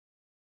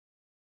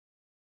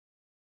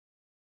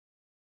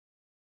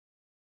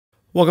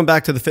Welcome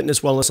back to the Fitness,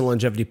 Wellness, and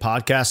Longevity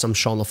Podcast. I'm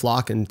Sean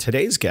LaFlock, and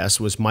today's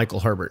guest was Michael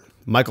Herbert.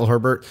 Michael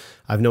Herbert,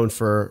 I've known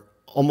for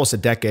almost a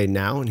decade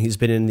now, and he's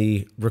been in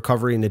the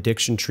recovery and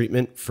addiction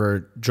treatment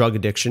for drug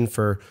addiction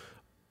for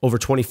over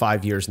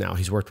 25 years now.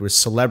 He's worked with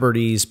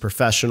celebrities,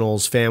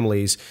 professionals,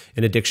 families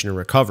in addiction and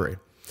recovery.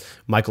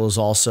 Michael is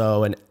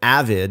also an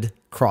avid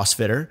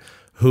CrossFitter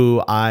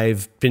who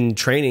I've been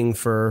training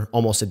for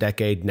almost a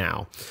decade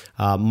now.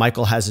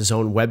 Michael has his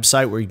own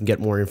website where you can get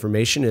more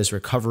information, is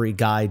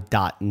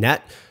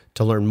recoveryguide.net,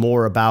 to learn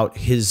more about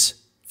his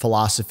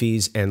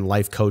philosophies and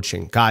life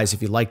coaching. Guys,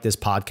 if you like this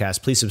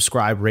podcast, please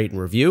subscribe, rate,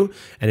 and review,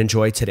 and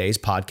enjoy today's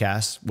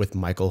podcast with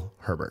Michael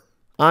Herbert.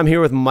 I'm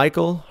here with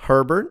Michael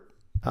Herbert.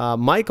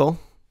 Michael,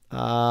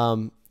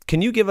 can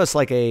you give us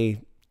like a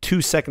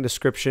 2-second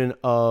description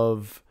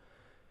of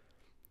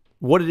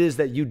what it is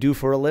that you do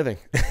for a living?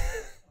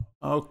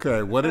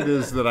 Okay, what it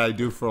is that I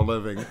do for a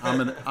living.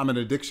 I'm an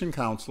addiction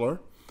counselor,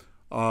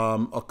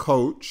 a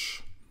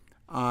coach.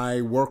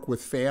 I work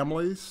with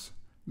families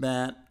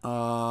that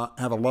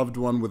have a loved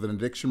one with an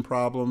addiction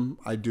problem.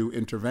 I do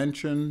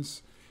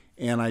interventions,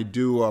 and I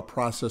do a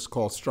process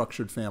called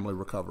structured family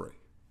recovery,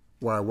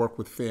 where I work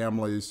with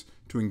families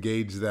to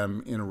engage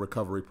them in a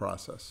recovery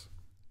process.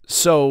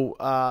 So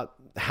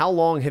how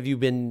long have you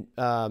been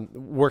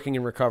working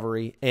in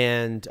recovery,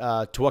 and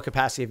to what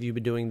capacity have you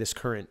been doing this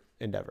current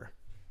endeavor?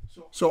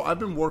 So I've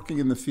been working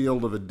in the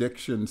field of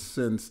addiction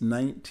since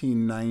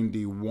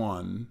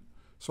 1991.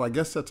 So I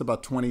guess that's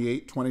about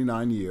 28,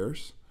 29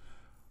 years.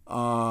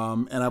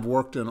 And I've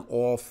worked in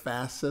all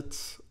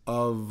facets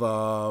of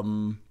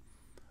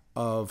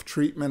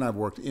treatment. I've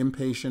worked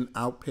inpatient,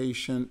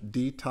 outpatient,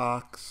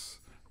 detox,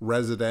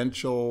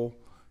 residential,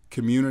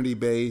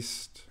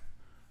 community-based.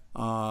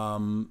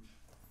 You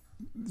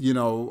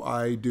know,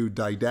 I do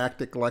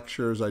didactic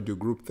lectures. I do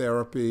group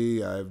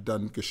therapy. I've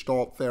done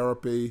Gestalt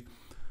therapy.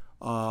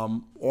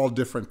 All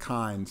different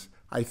kinds.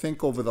 I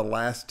think over the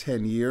last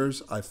 10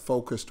 years, I've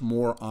focused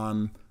more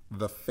on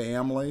the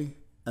family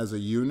as a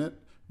unit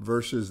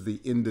versus the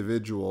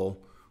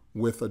individual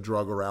with a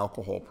drug or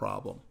alcohol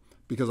problem,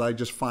 because I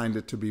just find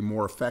it to be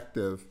more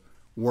effective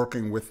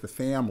working with the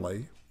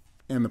family,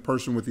 and the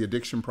person with the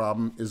addiction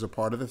problem is a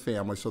part of the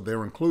family, so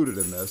they're included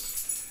in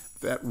this,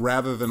 that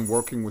rather than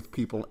working with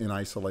people in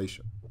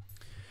isolation.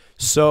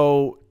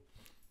 So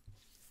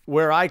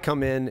where I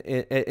come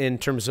in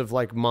terms of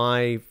like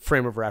my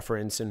frame of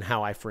reference and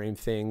how I frame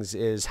things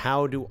is,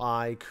 how do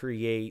I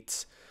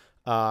create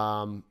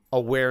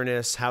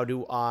awareness? How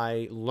do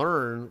I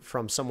learn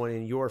from someone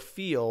in your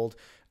field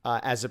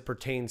as it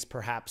pertains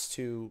perhaps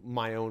to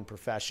my own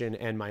profession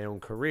and my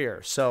own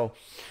career? So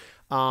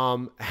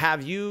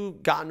have you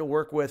gotten to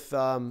work with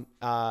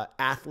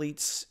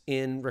athletes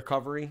in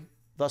recovery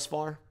thus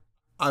far?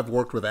 I've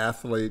worked with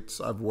athletes,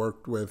 I've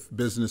worked with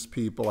business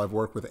people, I've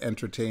worked with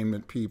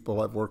entertainment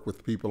people, I've worked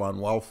with people on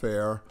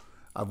welfare,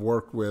 I've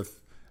worked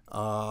with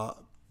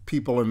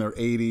people in their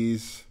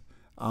 80s.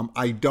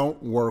 I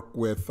don't work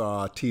with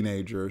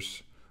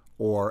teenagers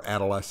or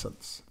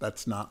adolescents.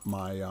 That's not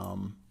my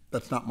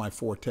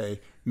forte,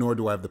 nor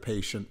do I have the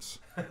patience.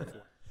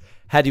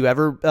 Had you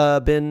ever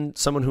been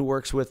someone who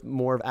works with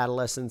more of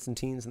adolescents and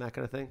teens and that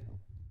kind of thing?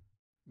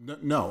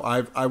 No,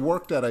 I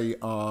worked at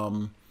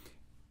a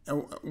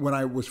when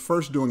I was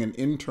first doing an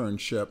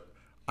internship,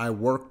 I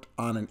worked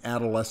on an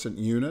adolescent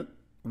unit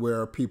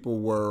where people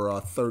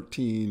were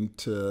 13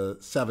 to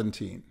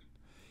 17.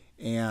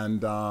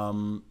 And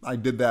I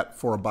did that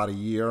for about a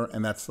year,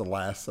 and that's the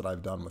last that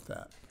I've done with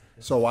that.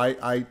 So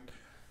I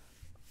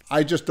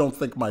just don't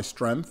think my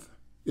strength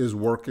is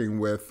working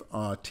with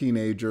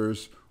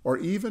teenagers or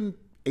even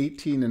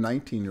 18 and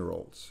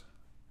 19-year-olds.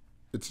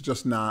 It's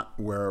just not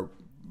where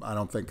I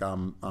don't think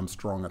I'm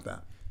strong at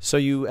that. So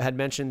you had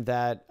mentioned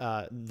that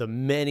the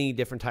many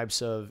different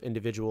types of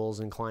individuals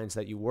and clients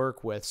that you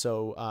work with.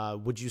 So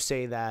would you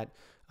say that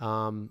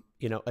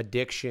you know,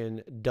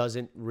 addiction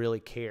doesn't really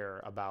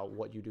care about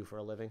what you do for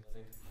a living?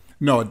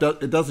 No,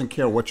 it doesn't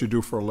care what you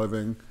do for a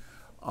living.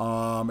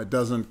 It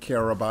doesn't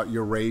care about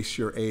your race,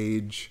 your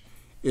age.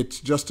 It's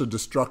just a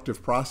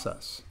destructive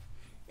process.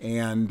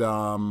 And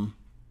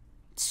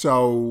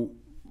so,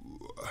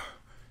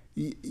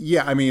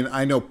 yeah, I mean,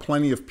 I know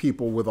plenty of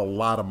people with a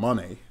lot of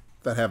money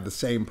that have the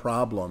same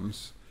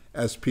problems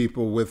as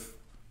people with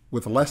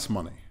less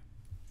money.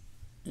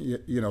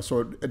 You know, so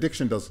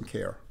addiction doesn't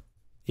care.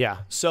 Yeah.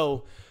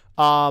 So,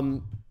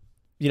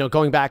 you know,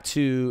 going back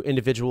to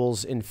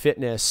individuals in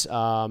fitness,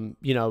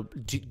 you know,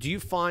 do you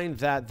find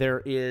that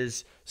there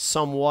is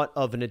somewhat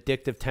of an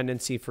addictive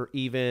tendency for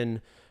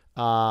even,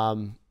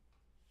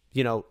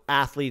 you know,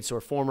 athletes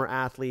or former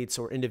athletes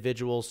or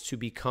individuals to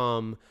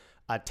become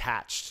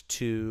attached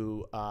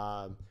to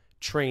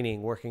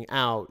training, working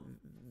out,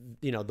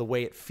 you know, the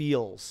way it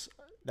feels,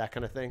 that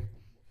kind of thing?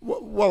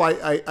 Well,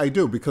 I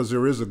do, because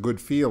there is a good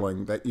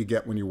feeling that you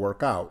get when you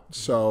work out.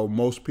 So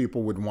most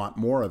people would want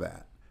more of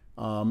that.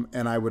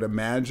 And I would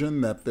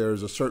imagine that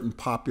there's a certain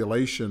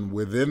population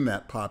within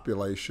that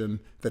population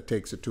that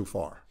takes it too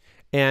far.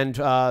 And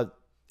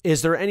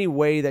is there any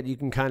way that you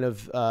can kind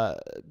of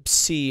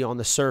see on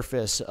the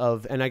surface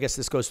of, and I guess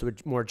this goes to a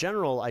more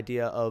general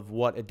idea of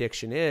what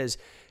addiction is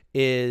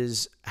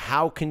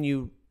how can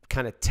you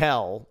kind of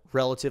tell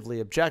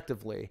relatively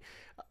objectively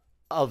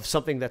of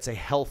something that's a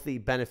healthy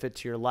benefit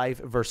to your life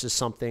versus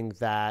something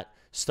that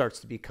starts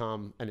to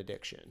become an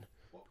addiction?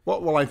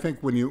 Well, I think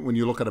when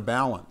you look at a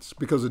balance,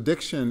 because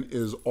addiction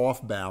is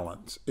off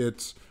balance,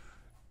 it's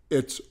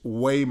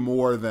way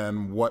more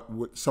than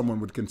what someone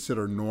would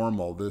consider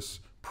normal. This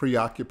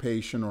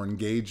preoccupation or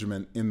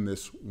engagement in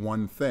this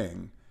one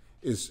thing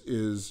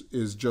is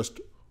just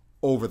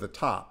over the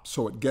top.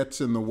 So it gets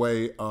in the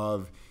way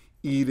of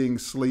eating,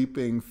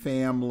 sleeping,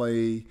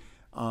 family,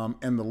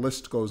 and the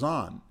list goes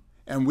on.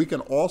 And we can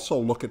also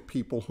look at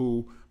people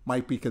who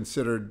might be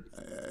considered,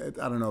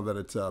 I don't know that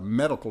it's a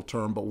medical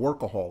term, but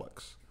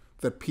workaholics,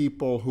 that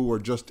people who are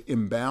just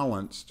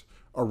imbalanced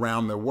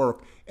around their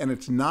work. And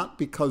it's not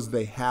because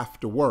they have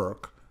to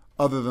work,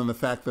 other than the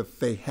fact that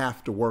they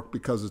have to work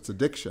because it's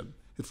addiction.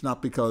 It's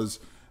not because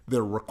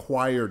they're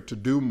required to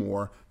do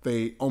more.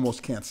 They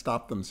almost can't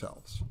stop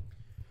themselves.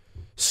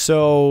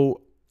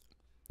 So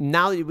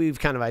now that we've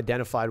kind of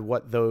identified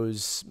what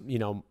those,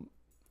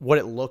 what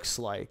it looks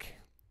like,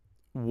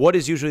 what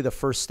is usually the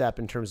first step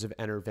in terms of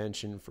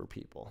intervention for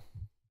people?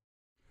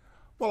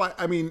 Well,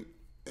 I mean,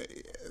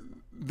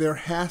 there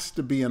has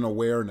to be an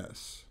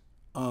awareness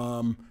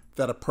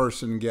that a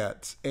person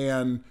gets.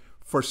 And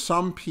for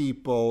some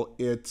people,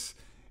 it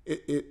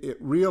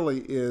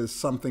really is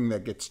something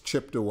that gets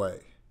chipped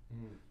away.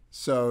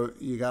 So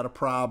you got a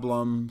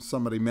problem,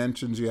 somebody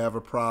mentions you have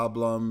a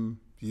problem,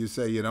 you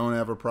say you don't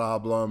have a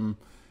problem,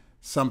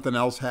 something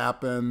else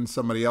happens,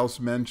 somebody else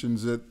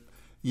mentions it.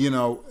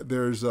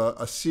 There's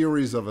a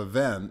series of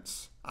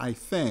events, I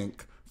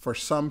think, for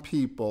some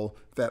people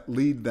that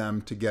lead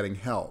them to getting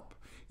help.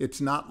 It's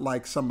not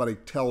like somebody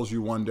tells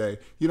you one day,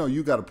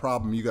 you got a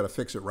problem, you got to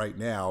fix it right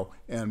now,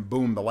 and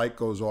boom, the light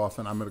goes off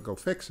and I'm going to go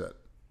fix it.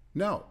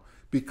 No,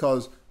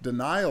 because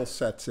denial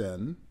sets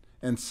in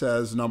and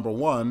says, number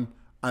one,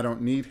 I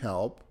don't need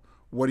help.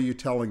 What are you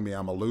telling me?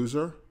 I'm a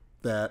loser?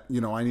 That,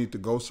 I need to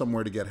go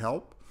somewhere to get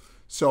help?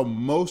 So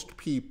most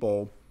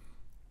people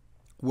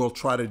will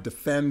try to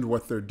defend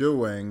what they're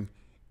doing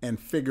and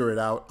figure it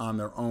out on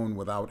their own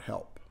without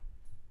help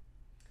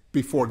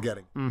before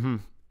getting. Mm-hmm.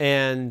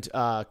 And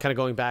kind of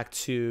going back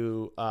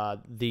to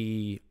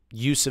the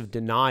use of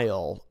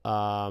denial,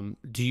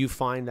 do you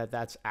find that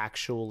that's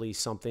actually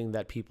something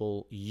that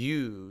people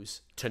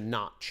use to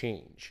not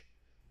change?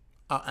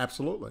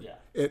 Absolutely.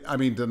 Yeah.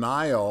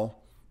 Denial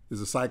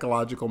is a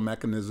psychological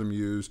mechanism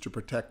used to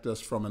protect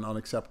us from an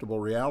unacceptable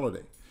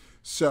reality.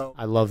 So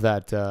I love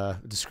that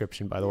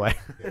description, by the way.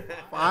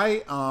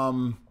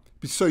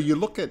 So you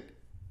look at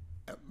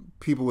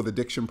people with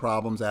addiction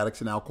problems,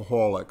 addicts and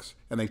alcoholics,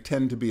 and they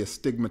tend to be a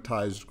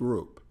stigmatized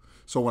group.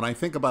 So when I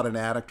think about an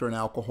addict or an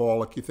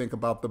alcoholic, you think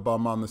about the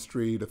bum on the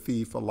street, a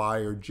thief, a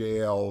liar,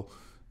 jail,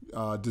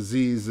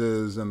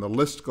 diseases, and the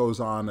list goes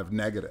on of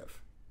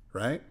negative,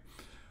 right?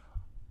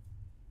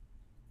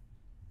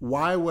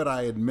 Why would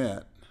I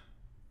admit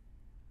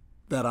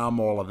that I'm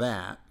all of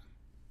that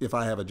if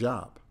I have a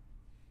job?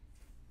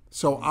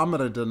 So I'm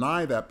going to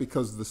deny that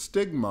because the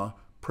stigma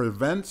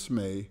prevents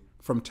me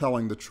from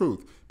telling the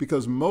truth.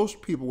 Because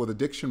most people with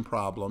addiction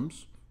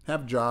problems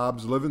have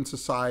jobs, live in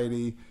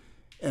society,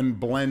 and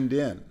blend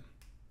in.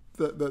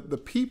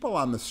 The people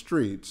on the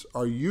streets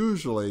are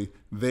usually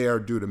there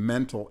due to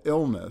mental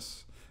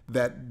illness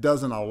that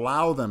doesn't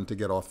allow them to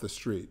get off the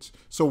streets.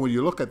 So when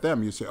you look at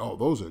them, you say, oh,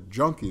 those are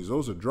junkies,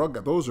 those are drug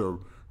guys, those are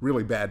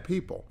really bad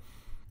people.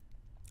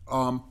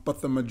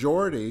 But the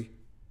majority,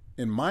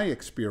 in my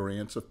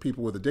experience, of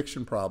people with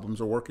addiction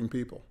problems are working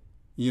people.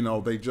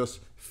 They just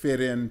fit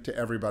into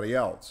everybody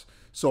else.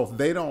 So if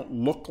they don't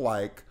look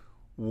like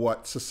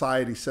what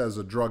society says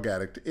a drug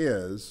addict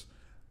is,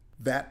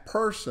 that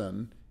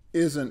person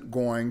isn't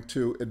going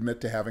to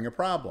admit to having a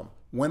problem.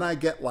 When I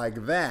get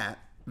like that,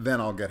 then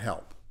I'll get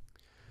help.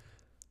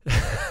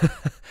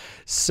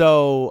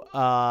 So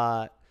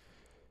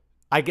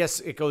I guess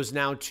it goes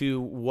now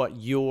to what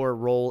your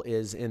role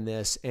is in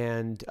this,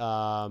 and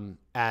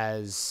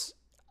as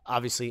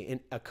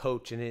obviously a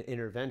coach and an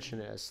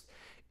interventionist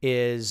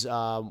is,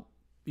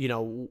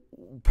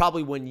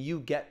 probably when you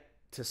get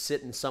to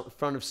sit in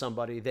front of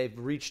somebody, they've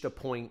reached a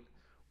point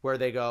where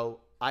they go,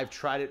 I've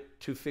tried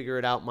to figure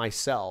it out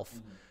myself,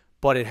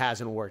 but it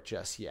hasn't worked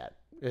just yet.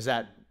 Is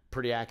that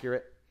pretty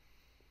accurate?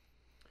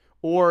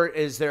 Or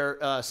is there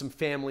some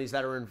families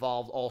that are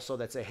involved also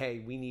that say, hey,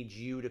 we need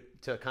you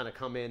to kind of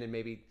come in and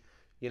maybe,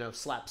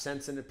 slap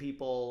sense into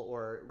people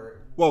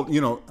or... Well,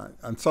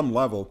 on some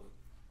level,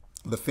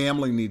 the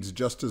family needs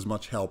just as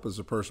much help as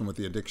a person with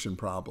the addiction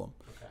problem,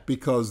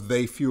 because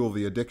they fuel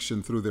the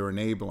addiction through their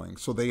enabling.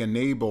 So they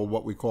enable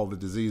what we call the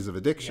disease of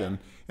addiction,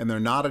 and they're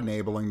not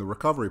enabling the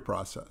recovery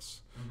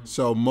process.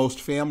 So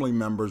most family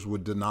members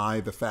would deny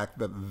the fact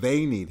that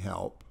they need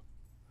help.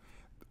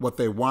 What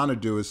they want to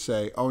do is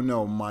say, oh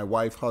no, my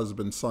wife,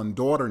 husband, son,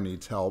 daughter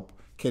needs help.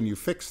 Can you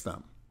fix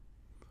them?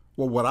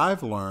 Well, what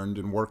I've learned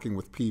in working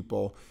with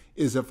people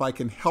is if I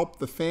can help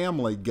the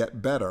family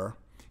get better,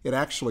 it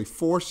actually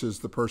forces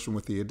the person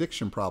with the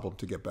addiction problem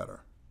to get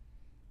better.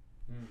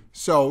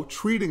 So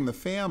treating the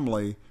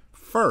family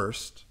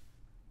first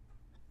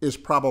is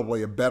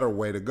probably a better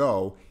way to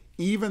go,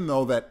 even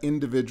though that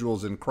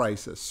individual's in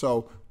crisis.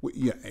 So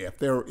if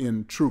they're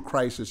in true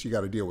crisis, you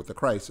got to deal with the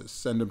crisis.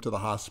 Send them to the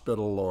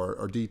hospital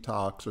or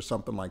detox or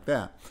something like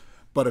that.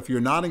 But if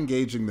you're not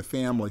engaging the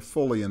family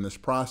fully in this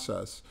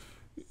process,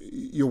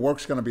 your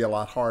work's going to be a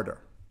lot harder.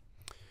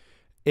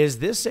 Is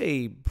this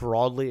a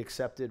broadly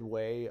accepted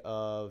way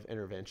of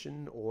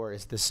intervention, or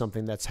is this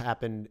something that's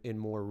happened in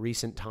more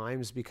recent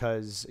times?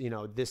 Because,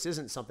 this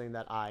isn't something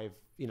that I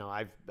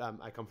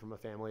come from a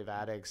family of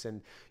addicts,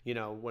 and,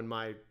 when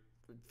my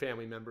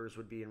family members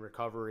would be in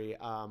recovery,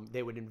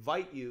 they would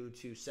invite you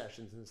to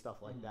sessions and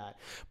stuff like that.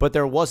 But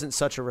there wasn't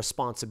such a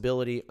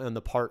responsibility on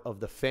the part of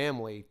the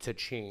family to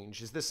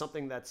change. Is this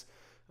something that's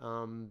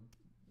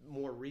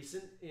more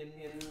recent in?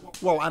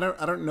 Well, I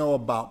don't know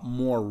about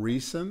more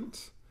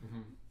recent.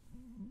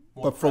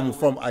 But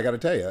from I got to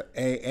tell you,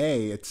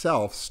 AA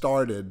itself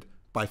started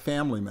by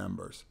family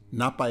members,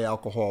 not by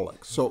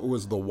alcoholics. So it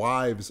was the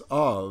wives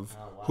of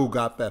who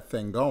got that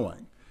thing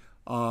going.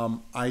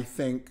 I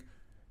think,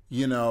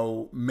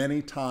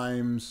 many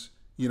times,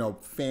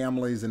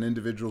 families and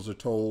individuals are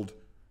told,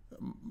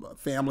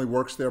 family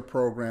works their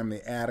program,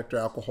 the addict or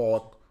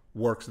alcoholic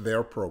works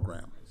their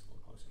program.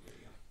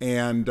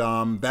 And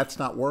that's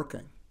not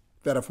working.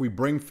 That if we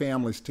bring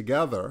families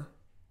together,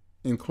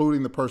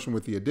 including the person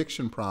with the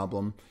addiction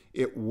problem,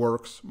 it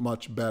works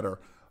much better.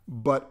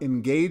 But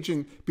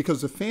engaging,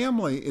 because the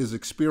family is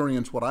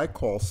experiencing what I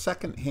call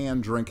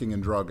secondhand drinking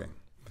and drugging.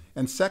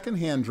 And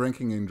secondhand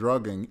drinking and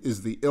drugging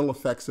is the ill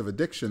effects of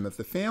addiction that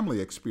the family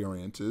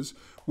experiences,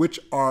 which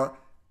are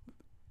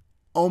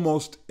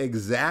almost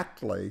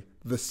exactly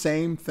the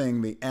same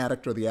thing the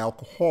addict or the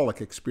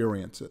alcoholic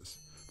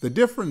experiences. The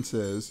difference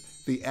is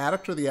the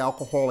addict or the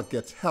alcoholic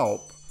gets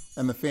help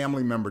and the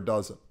family member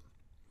doesn't.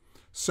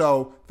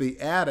 So the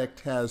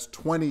addict has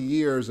 20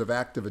 years of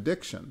active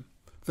addiction.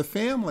 The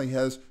family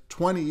has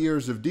 20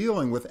 years of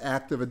dealing with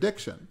active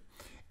addiction.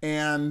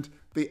 And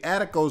the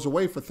addict goes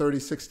away for 30,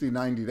 60,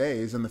 90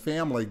 days, and the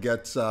family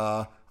gets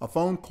a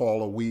phone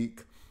call a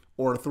week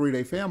or a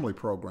 3-day family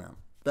program.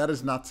 That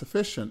is not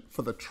sufficient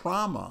for the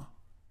trauma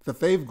that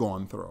they've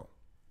gone through.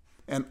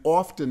 And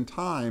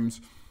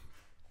oftentimes,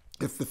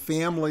 if the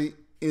family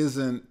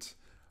isn't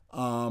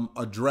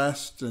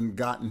addressed and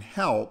gotten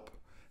help,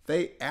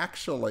 they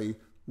actually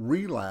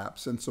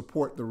relapse and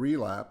support the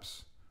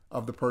relapse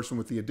of the person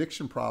with the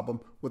addiction problem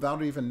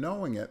without even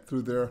knowing it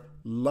through their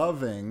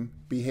loving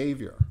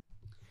behavior.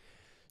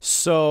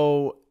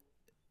 So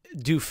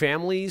do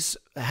families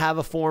have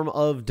a form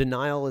of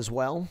denial as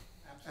well?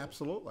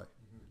 Absolutely.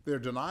 Their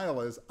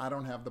denial is, I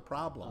don't have the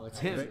problem. Oh, it's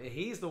him.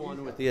 He's the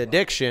one with the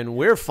addiction.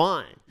 We're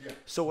fine. Yeah.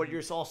 So what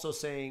you're also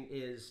saying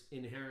is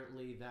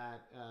inherently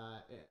that...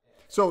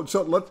 So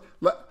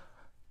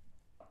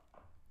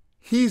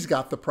he's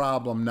got the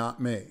problem, not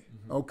me.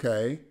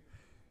 Okay.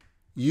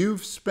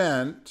 You've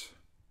spent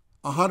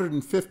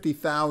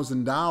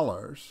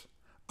 $150,000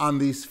 on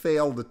these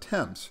failed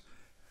attempts.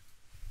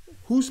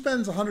 Who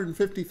spends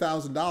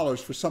 $150,000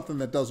 for something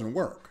that doesn't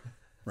work,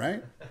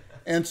 right?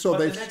 And so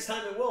the next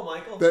time it will,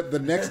 Michael. The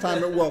next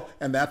time it will,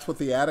 and that's what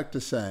the addict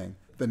is saying.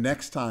 The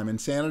next time,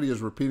 insanity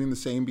is repeating the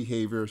same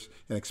behaviors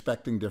and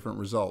expecting different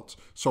results.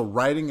 So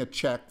writing a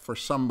check for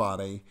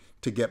somebody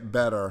to get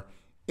better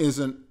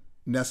isn't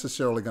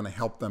necessarily going to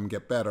help them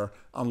get better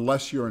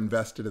unless you're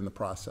invested in the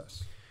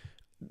process.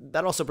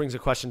 That also brings a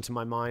question to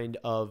my mind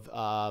of,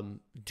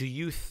 do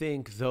you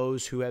think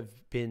those who have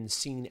been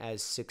seen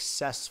as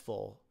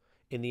successful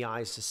in the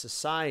eyes of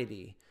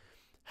society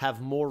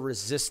have more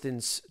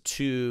resistance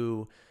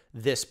to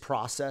this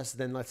process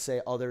than, let's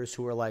say, others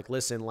who are like,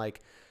 listen, we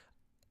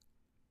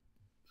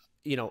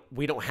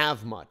don't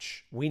have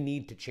much. We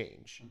need to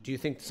change. Do you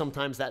think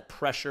sometimes that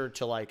pressure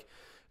to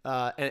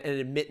an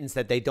admittance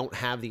that they don't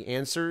have the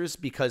answers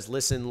because,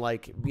 listen,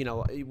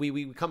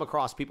 we come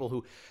across people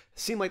who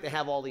seem like they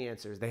have all the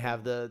answers. They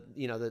have the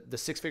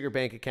six-figure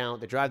bank account.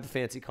 They drive the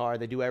fancy car.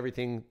 They do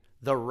everything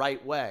the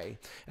right way.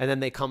 And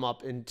then they come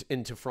up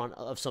into front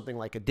of something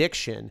like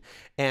addiction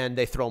and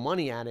they throw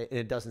money at it and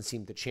it doesn't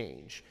seem to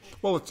change.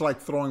 Well, it's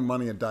like throwing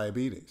money at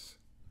diabetes.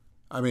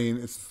 I mean,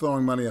 it's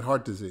throwing money at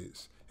heart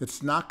disease.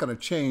 It's not going to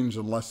change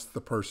unless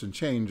the person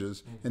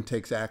changes and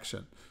takes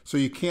action. So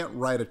you can't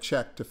write a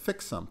check to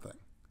fix something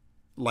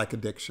like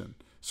addiction.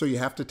 So you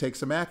have to take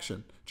some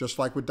action, just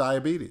like with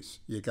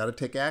diabetes. You got to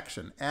take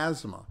action.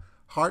 Asthma,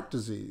 heart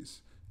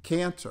disease,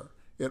 cancer.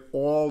 It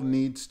all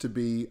needs to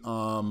be,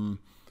 worked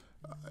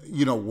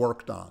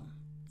on.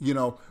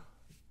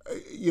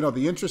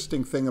 The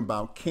interesting thing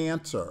about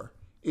cancer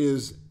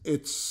is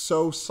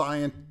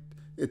science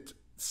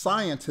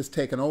has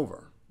taken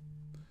over.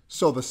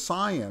 So the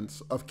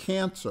science of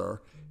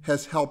cancer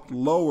has helped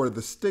lower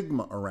the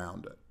stigma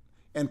around it.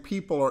 And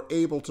people are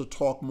able to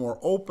talk more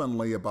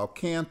openly about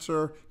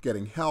cancer,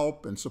 getting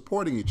help, and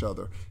supporting each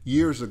other.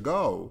 Years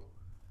ago,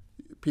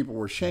 people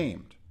were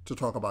ashamed to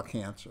talk about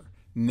cancer.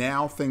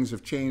 Now things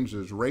have changed.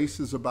 There's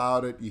races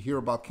about it. You hear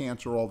about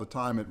cancer all the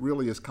time. It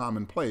really is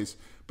commonplace.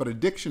 But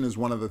addiction is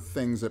one of the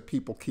things that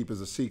people keep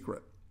as a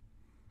secret.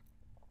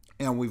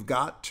 And we've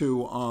got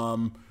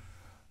to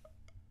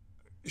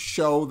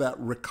show that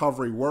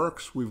recovery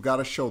works. We've got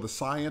to show the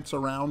science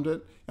around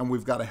it. And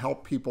we've got to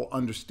help people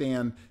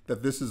understand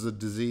that this is a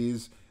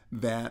disease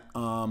that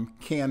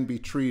can be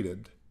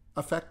treated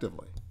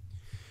effectively.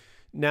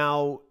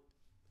 Now,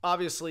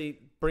 obviously,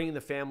 bringing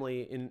the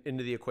family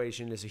into the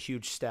equation is a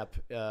huge step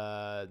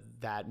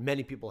that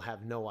many people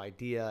have no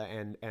idea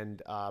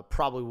and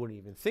probably wouldn't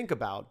even think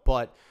about.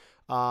 But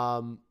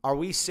are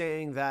we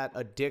saying that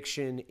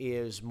addiction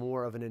is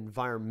more of an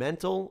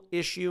environmental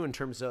issue in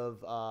terms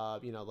of,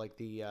 like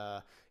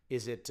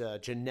is it a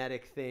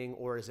genetic thing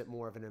or is it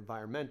more of an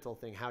environmental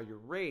thing, how you're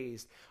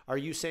raised? Are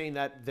you saying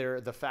that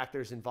the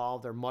factors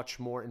involved are much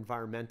more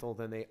environmental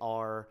than they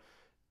are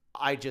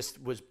I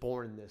just was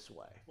born this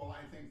way? Well,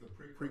 I think the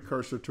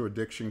precursor to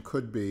addiction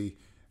could be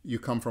you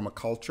come from a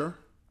culture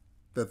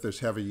that there's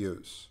heavy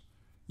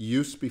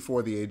use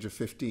before the age of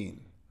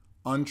 15,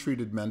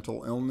 untreated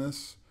mental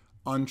illness,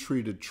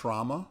 untreated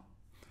trauma,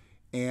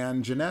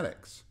 and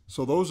genetics.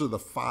 So those are the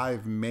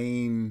 5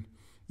 main,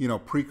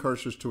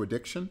 precursors to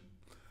addiction.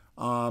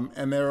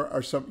 And there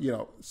are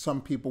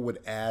some people would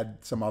add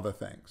some other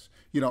things.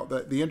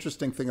 The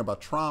interesting thing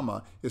about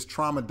trauma is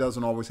trauma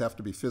doesn't always have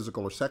to be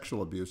physical or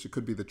sexual abuse. It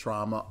could be the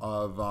trauma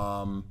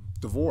of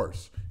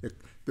divorce.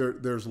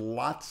 There's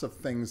lots of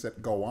things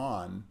that go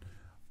on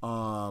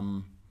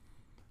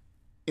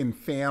in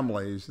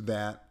families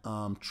that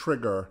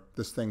trigger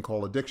this thing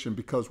called addiction,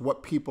 because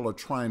what people are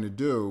trying to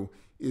do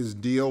is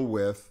deal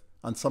with,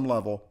 on some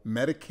level,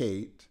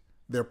 medicate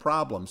their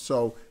problems.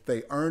 So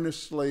they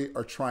earnestly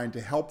are trying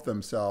to help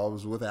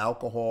themselves with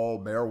alcohol,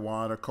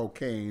 marijuana,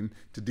 cocaine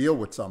to deal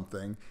with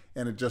something,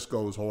 and it just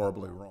goes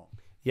horribly wrong.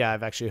 Yeah,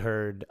 I've actually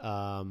heard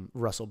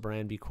Russell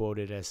Brand be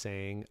quoted as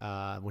saying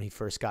when he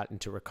first got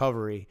into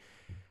recovery,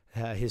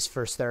 his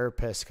first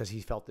therapist, because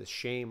he felt this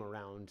shame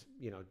around,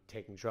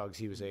 taking drugs.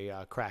 He was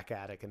a crack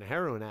addict and a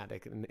heroin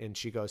addict. And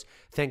she goes,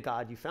 "Thank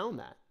God you found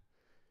that,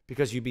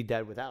 because you'd be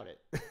dead without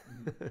it."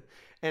 Mm-hmm.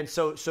 And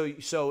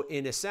so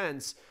in a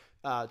sense,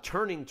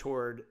 turning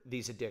toward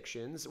these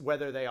addictions,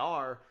 whether they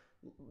are,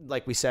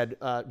 like we said,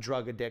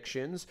 drug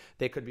addictions,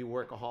 they could be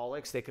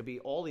workaholics, they could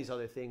be all these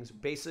other things.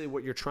 Basically,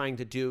 what you're trying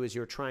to do is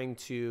you're trying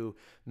to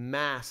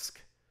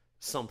mask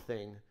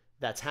something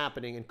that's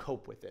happening and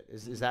cope with it.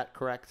 Is that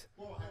correct?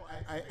 Well,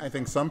 I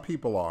think some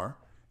people are,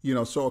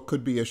 so it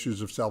could be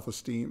issues of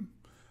self-esteem.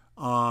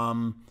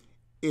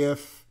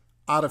 If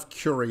out of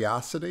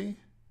curiosity,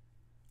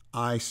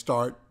 I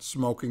start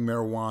smoking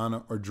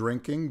marijuana or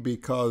drinking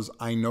because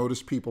I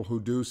notice people who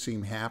do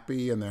seem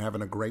happy and they're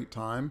having a great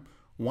time,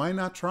 why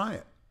not try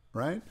it,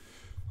 right?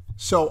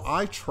 So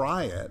I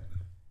try it,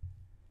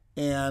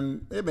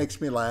 and it makes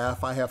me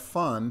laugh. I have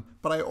fun,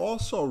 but I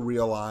also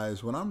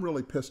realize when I'm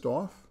really pissed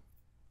off,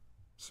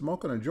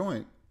 smoking a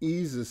joint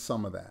eases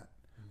some of that.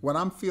 When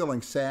I'm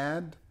feeling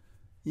sad,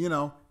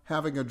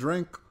 having a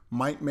drink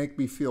might make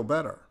me feel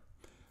better.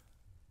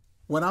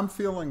 When I'm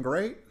feeling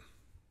great,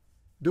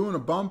 doing a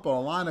bump or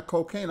a line of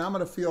cocaine, I'm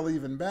going to feel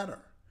even better.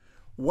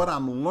 What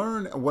I'm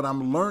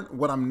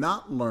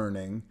not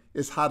learning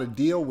is how to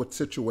deal with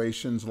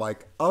situations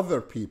like other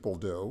people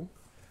do.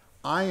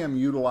 I am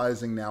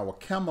utilizing now a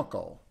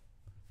chemical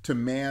to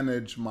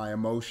manage my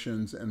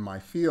emotions and my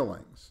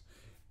feelings.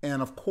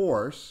 And of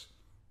course,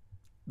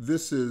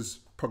 this is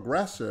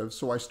progressive,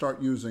 so I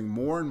start using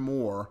more and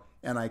more,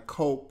 and I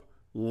cope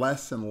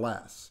less and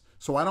less.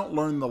 So I don't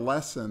learn the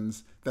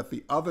lessons that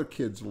the other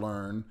kids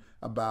learn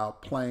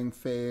about playing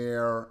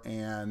fair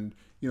and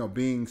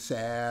being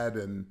sad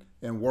and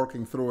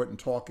working through it and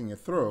talking it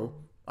through.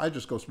 I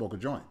just go smoke a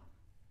joint.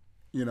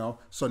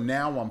 So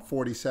now I'm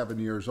 47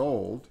 years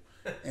old,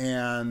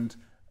 and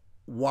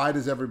why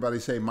does everybody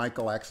say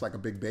Michael acts like a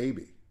big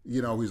baby?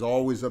 He's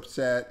always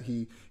upset.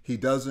 He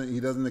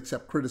doesn't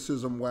accept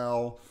criticism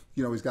well.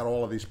 He's got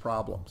all of these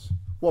problems.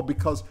 Well,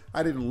 because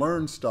I didn't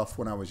learn stuff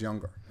when I was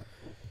younger.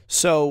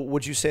 So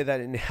would you say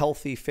that in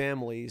healthy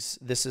families,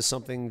 this is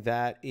something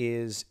that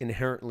is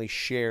inherently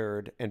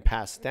shared and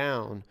passed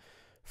down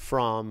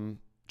from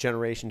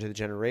generation to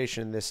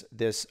generation,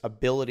 this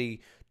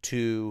ability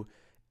to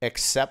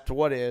accept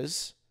what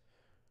is,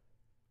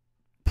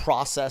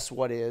 process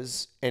what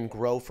is, and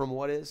grow from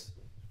what is?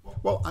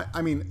 Well,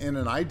 I mean, in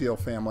an ideal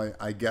family,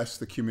 I guess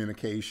the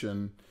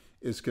communication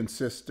is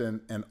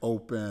consistent and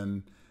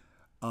open.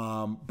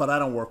 But I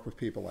don't work with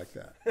people like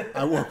that.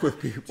 I work with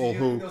people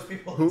who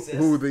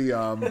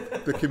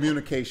the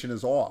communication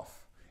is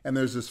off. And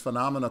there's this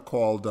phenomena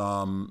called,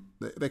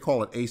 they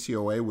call it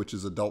ACOA, which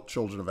is Adult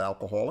Children of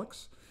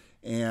Alcoholics.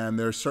 And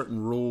there are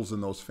certain rules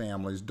in those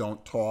families: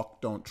 don't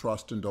talk, don't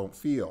trust, and don't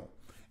feel.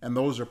 And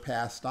those are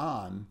passed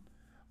on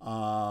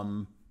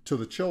to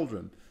the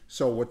children.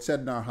 So what's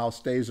said in our house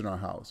stays in our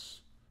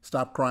house.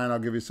 Stop crying, I'll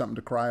give you something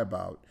to cry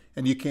about.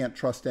 And you can't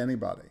trust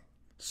anybody.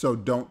 So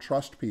don't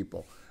trust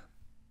people.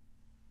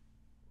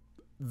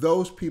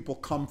 Those people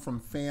come from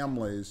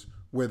families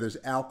where there's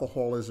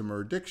alcoholism or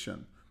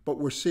addiction. But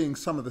we're seeing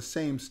some of the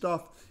same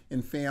stuff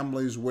in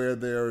families where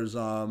there's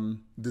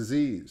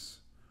disease,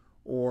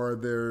 or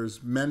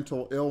there's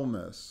mental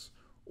illness,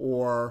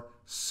 or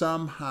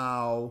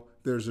somehow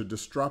there's a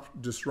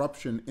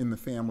disruption in the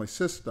family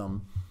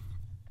system,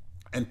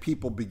 and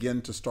people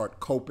begin to start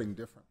coping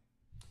different.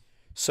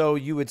 So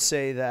you would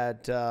say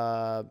that,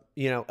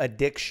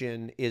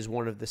 addiction is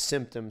one of the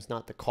symptoms,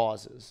 not the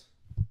causes.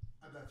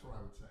 That's what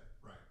I would say,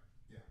 right?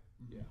 Yeah.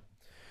 Mm-hmm. Yeah.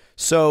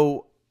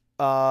 So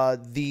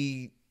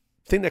the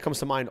thing that comes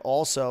to mind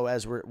also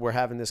as we're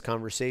having this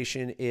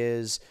conversation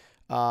is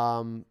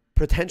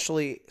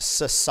potentially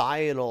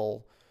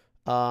societal,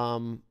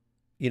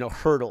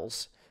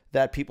 hurdles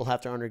that people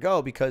have to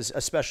undergo, because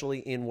especially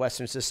in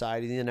Western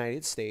society, the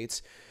United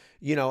States,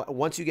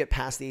 once you get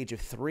past the age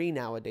of 3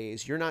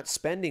 nowadays, you're not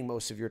spending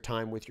most of your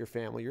time with your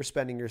family. You're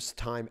spending your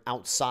time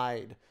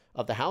outside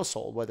of the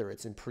household, whether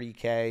it's in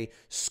pre-K,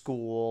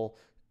 school,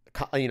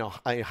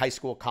 high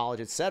school,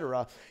 college,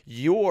 etc.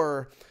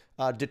 Your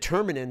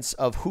determinants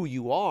of who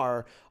you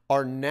are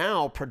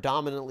now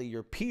predominantly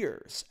your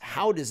peers.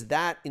 How does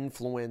that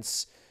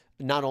influence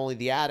not only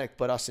the addict,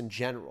 but us in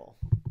general?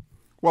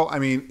 Well, I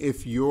mean,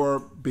 if you're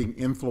being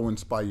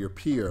influenced by your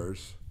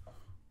peers,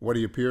 what do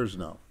your peers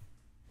know?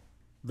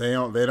 They're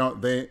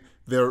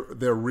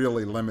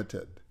really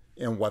limited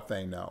in what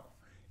they know.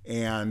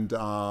 And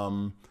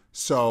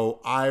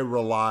so I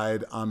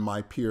relied on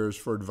my peers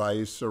for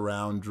advice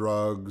around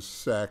drugs,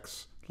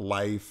 sex,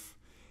 life,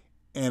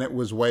 and it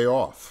was way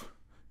off,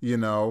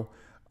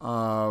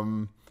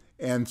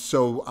 and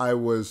so I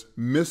was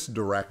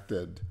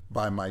misdirected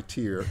by my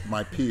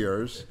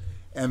peers.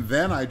 And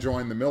then I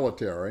joined the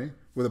military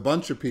with a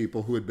bunch of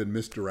people who had been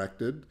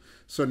misdirected.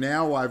 So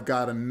now I've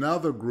got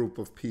another group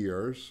of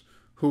peers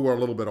who are a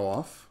little bit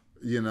off,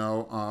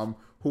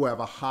 who have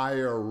a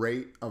higher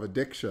rate of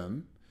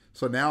addiction.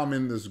 So now I'm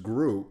in this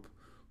group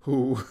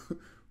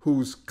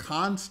who's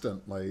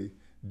constantly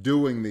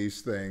doing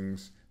these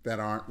things that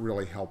aren't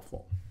really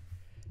helpful.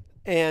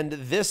 And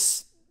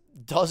this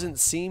doesn't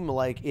seem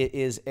like it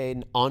is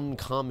an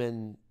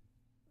uncommon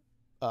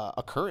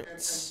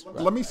occurrence.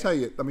 And let me tell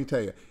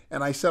you.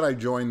 And I said I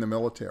joined the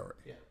military.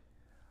 Yeah.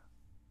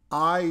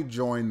 I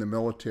joined the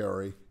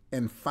military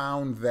and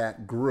found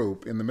that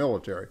group in the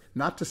military.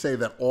 Not to say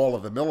that all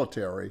of the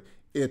military,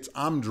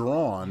 I'm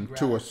drawn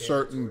to a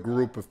certain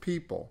group of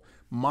people.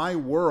 My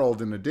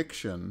world in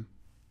addiction,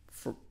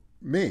 for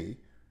me,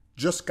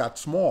 just got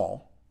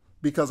small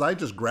because I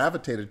just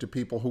gravitated to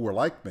people who were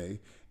like me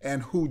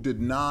and who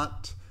did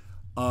not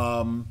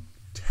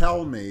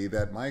tell me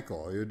that,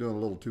 Michael, you're doing a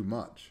little too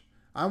much.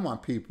 I don't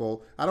want a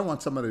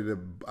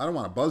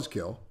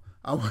buzzkill.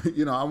 I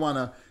want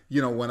to,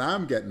 when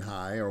I'm getting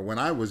high, or when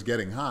I was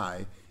getting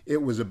high,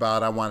 it was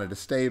about I wanted to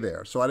stay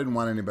there. So I didn't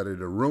want anybody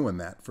to ruin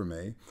that for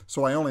me.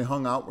 So I only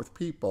hung out with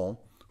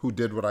people who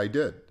did what I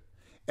did.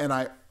 And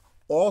I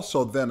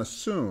also then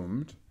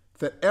assumed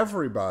that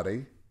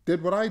everybody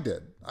did what I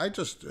did.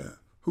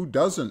 Who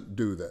doesn't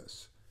do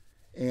this?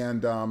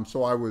 And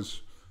so I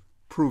was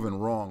proven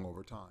wrong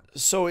over time.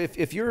 So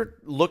if you're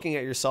looking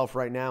at yourself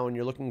right now and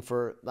you're looking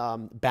for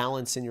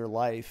balance in your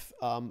life,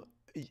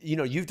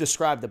 you've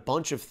described a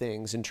bunch of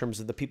things in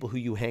terms of the people who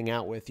you hang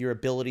out with, your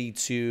ability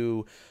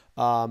to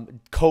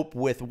cope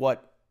with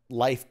what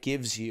life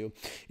gives you.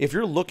 If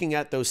you're looking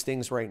at those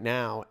things right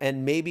now,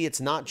 and maybe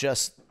it's not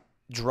just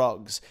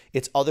drugs,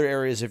 it's other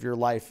areas of your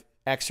life,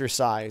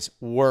 exercise,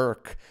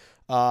 work,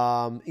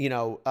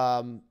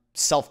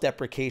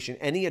 self-deprecation,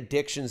 any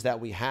addictions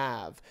that we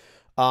have,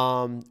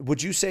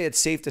 would you say it's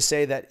safe to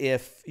say that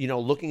if,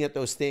 looking at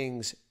those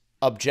things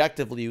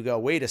objectively, you go,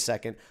 wait a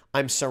second,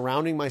 I'm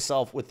surrounding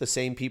myself with the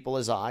same people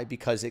as I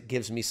because it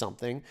gives me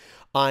something.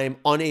 I'm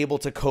unable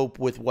to cope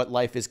with what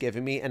life is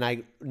giving me, and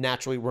I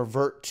naturally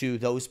revert to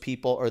those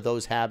people or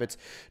those habits.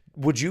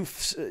 Would you,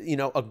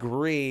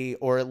 agree,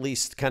 or at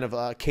least kind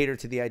of cater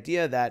to the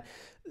idea that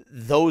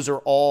those are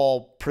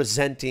all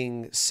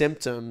presenting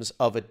symptoms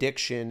of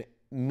addiction,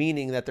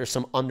 meaning that there's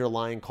some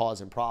underlying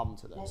cause and problem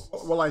to this?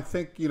 Well, I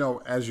think,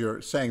 as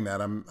you're saying that,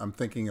 I'm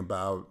thinking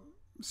about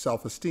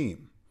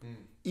self-esteem.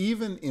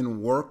 Even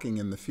in working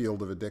in the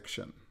field of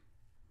addiction,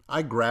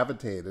 I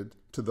gravitated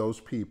to those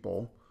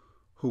people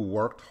who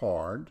worked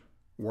hard,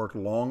 worked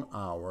long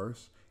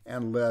hours,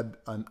 and led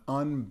an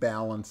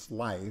unbalanced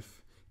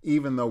life,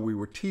 even though we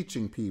were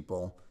teaching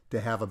people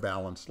to have a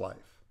balanced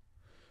life.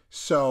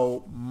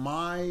 So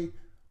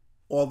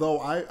although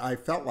I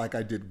felt like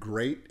I did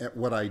great at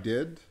what I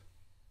did,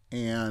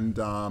 and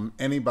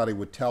anybody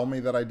would tell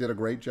me that I did a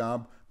great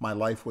job, my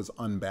life was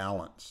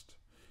unbalanced.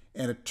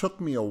 And it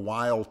took me a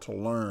while to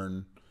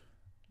learn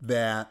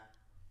that,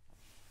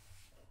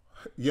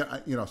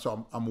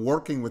 so I'm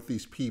working with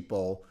these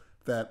people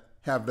that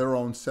have their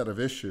own set of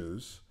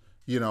issues,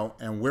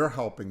 and we're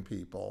helping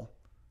people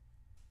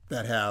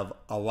that have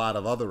a lot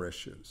of other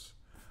issues.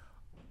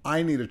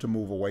 I needed to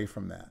move away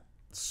from that.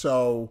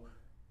 So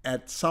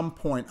at some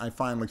point, I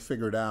finally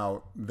figured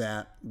out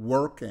that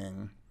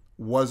working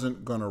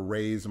wasn't going to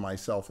raise my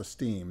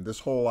self-esteem. This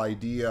whole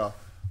idea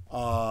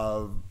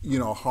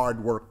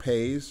hard work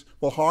pays.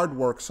 Well, hard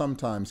work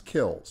sometimes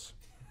kills.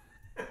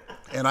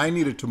 And I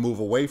needed to move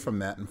away from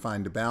that and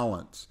find a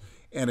balance.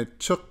 And it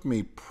took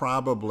me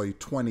probably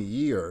 20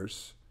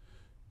 years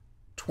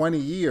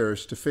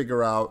to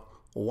figure out,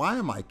 why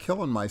am I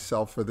killing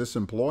myself for this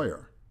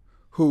employer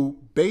who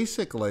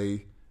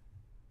basically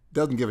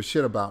doesn't give a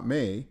shit about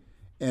me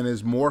and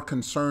is more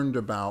concerned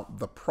about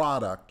the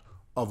product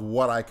of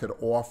what I could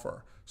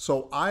offer.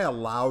 So I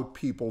allowed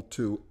people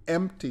to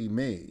empty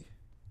me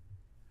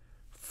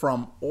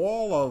from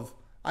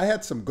I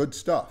had some good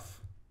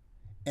stuff,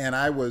 and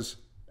I was,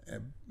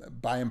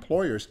 by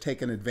employers,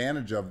 taken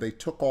advantage of. They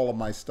took all of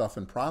my stuff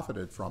and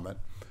profited from it.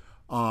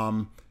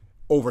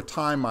 Over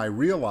time, I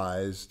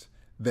realized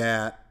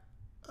that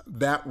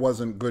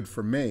wasn't good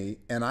for me,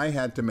 and I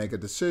had to make a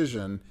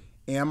decision.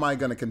 Am I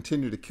going to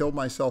continue to kill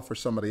myself for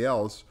somebody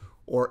else,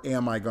 or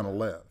am I going to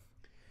live?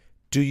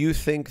 Do you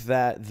think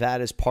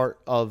that is part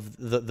of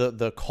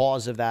the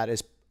cause of that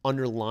is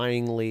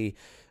underlyingly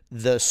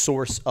the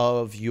source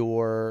of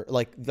your,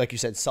 like you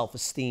said,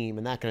 self-esteem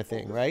and that kind of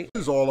thing, right?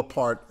 This is all a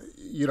part,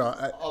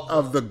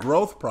 of the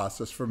growth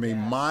process for me.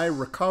 Yes. My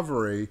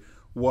recovery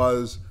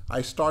was,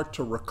 I start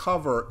to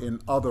recover in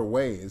other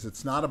ways.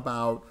 It's not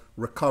about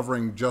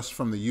recovering just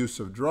from the use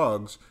of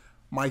drugs.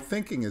 My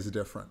thinking is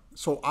different.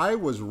 So I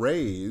was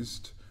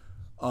raised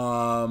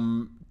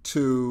to,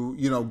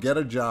 get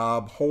a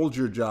job, hold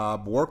your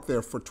job, work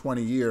there for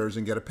 20 years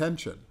and get a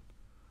pension.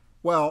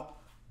 Well,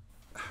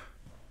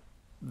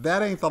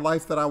 that ain't the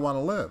life that I want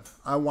to live.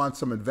 I want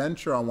some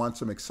adventure. I want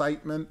some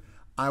excitement.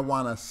 I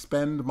want to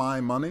spend my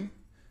money.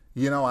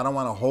 I don't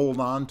want to hold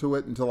on to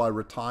it until I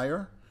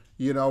retire,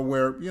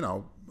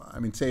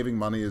 saving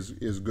money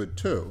is good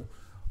too.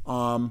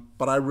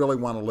 But I really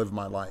want to live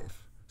my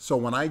life. So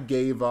when I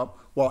gave up,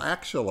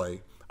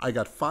 actually, I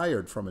got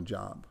fired from a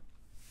job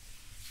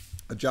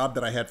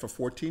that I had for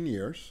 14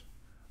 years.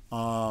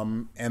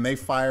 And they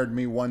fired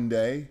me one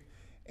day,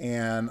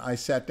 and I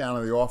sat down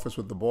in the office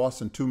with the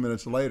boss, and 2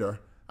 minutes later,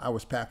 I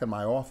was packing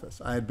my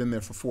office. I had been there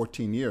for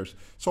 14 years.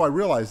 So I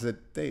realized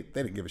that they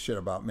didn't give a shit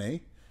about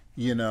me,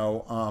 and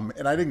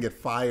I didn't get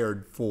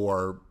fired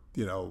for,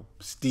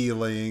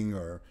 stealing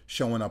or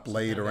showing up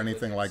late or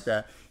anything like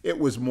that. It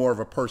was more of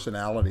a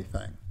personality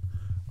thing.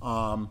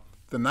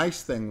 The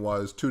nice thing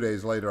was 2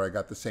 days later, I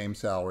got the same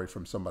salary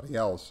from somebody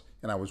else,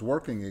 and I was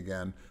working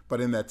again.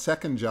 But in that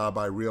second job,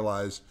 I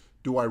realized,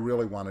 do I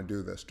really want to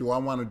do this? Do I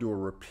want to do a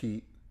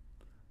repeat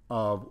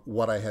of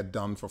what I had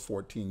done for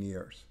 14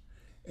 years?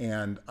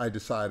 And I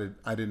decided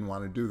I didn't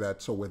want to do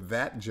that. So with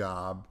that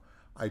job,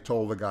 I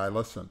told the guy,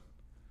 listen,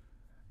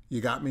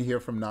 you got me here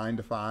from 9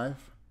 to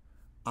 5.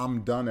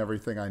 I'm done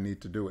everything I need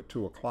to do at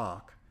 2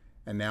 o'clock.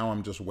 And now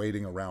I'm just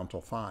waiting around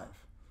till 5.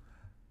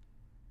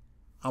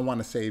 I want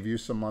to save you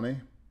some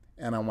money,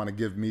 and I want to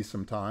give me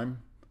some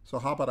time. So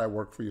how about I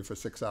work for you for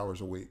 6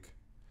 hours a week?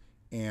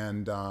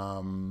 And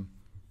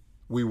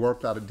we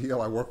worked out a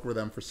deal. I worked with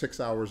them for 6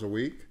 hours a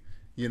week.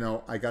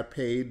 I got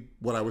paid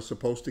what I was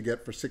supposed to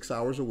get for 6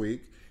 hours a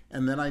week.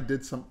 And then I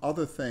did some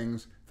other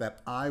things that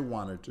I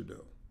wanted to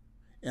do.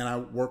 And I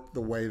worked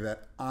the way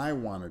that I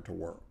wanted to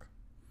work.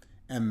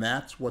 And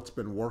that's what's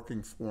been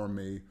working for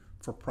me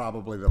for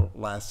probably the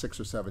last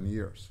 6 or 7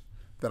 years,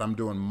 that I'm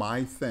doing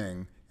my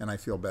thing and I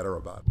feel better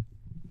about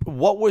it.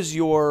 What was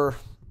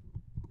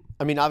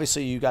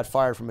obviously you got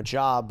fired from a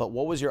job, but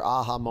what was your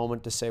aha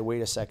moment to say,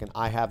 wait a second,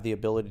 I have the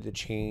ability to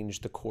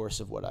change the course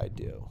of what I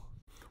do?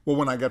 Well,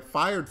 when I got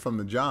fired from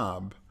the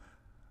job,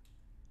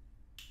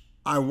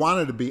 I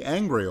wanted to be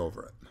angry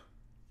over it.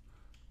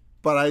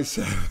 But I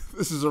said,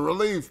 this is a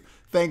relief.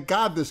 Thank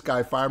God this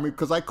guy fired me,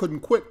 because I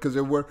couldn't quit, because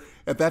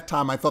at that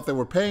time, I thought they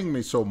were paying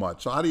me so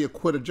much. So how do you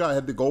quit a job? I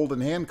had the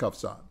golden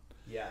handcuffs on.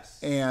 Yes.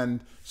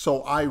 And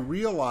so I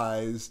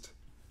realized,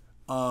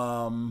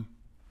 even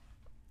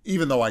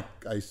though I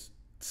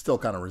still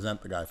kind of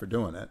resent the guy for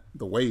doing it,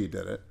 the way he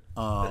did it,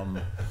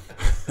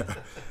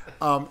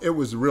 it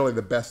was really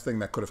the best thing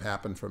that could have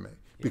happened for me,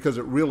 because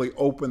it really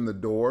opened the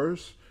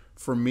doors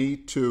for me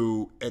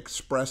to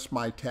express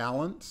my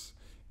talents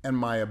and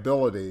my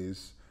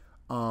abilities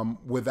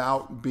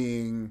without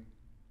being,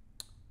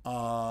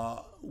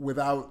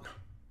 without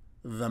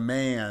the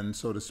man,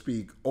 so to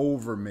speak,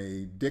 over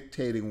me,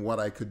 dictating what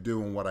I could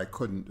do and what I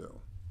couldn't do.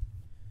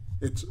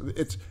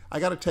 I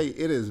got to tell you,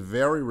 it is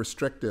very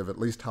restrictive, at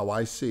least how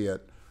I see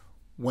it,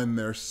 when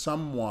there's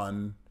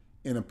someone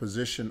in a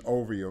position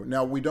over you.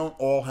 Now, we don't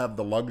all have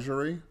the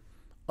luxury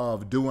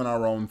of doing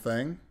our own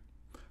thing,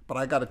 but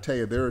I got to tell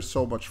you, there is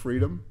so much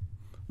freedom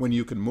when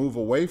you can move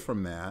away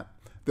from that.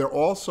 There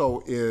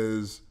also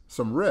is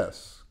some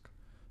risk.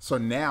 So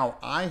now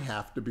I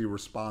have to be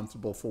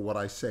responsible for what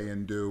I say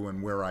and do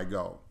and where I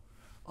go.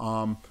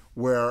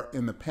 Where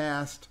in the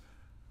past,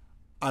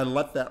 I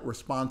let that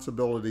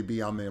responsibility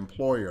be on the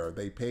employer.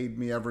 They paid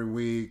me every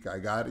week. I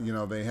got,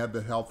 they had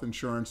the health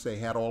insurance. They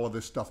had all of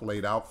this stuff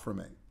laid out for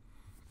me.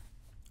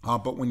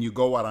 But when you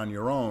go out on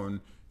your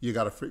own, you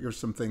got to figure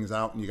some things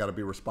out, and you got to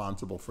be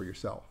responsible for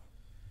yourself.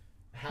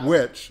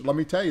 Which, let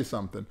me tell you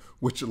something,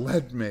 which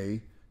led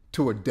me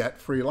to a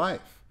debt-free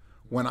life.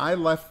 When I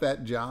left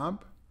that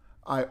job,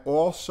 I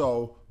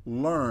also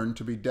learned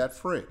to be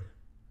debt-free.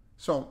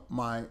 So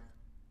my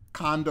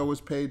condo is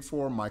paid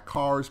for, my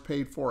car is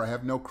paid for, I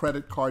have no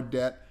credit card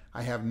debt,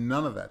 I have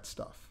none of that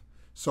stuff.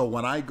 So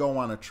when I go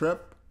on a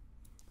trip,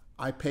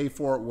 I pay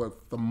for it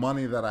with the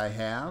money that I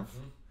have,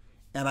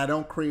 and I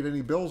don't create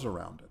any bills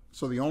around it.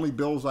 So the only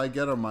bills I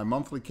get are my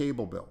monthly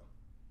cable bill,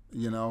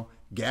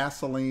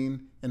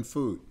 gasoline and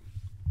food.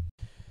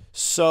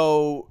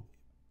 So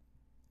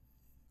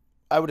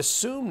I would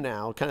assume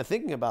now, kind of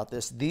thinking about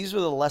this, these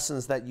were the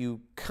lessons that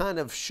you kind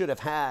of should have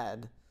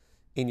had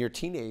in your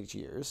teenage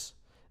years,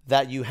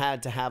 that you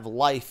had to have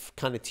life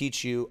kind of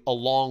teach you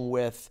along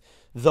with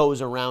those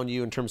around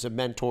you in terms of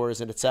mentors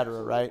and et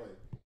cetera, right?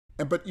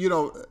 But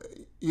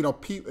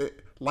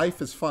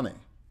life is funny.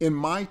 In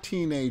my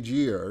teenage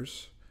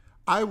years,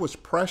 I was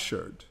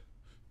pressured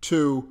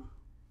to,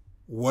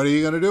 what are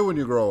you going to do when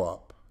you grow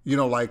up?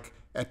 Like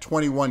at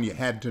 21, you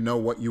had to know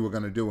what you were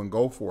going to do and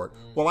go for it.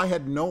 Well, I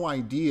had no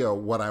idea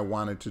what I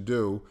wanted to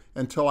do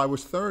until I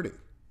was 30.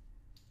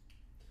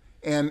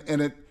 And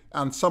it,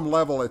 on some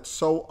level, it's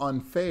so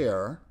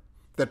unfair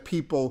that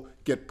people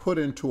get put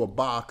into a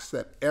box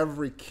that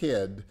every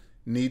kid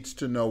needs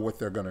to know what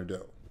they're going to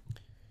do.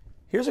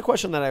 Here's a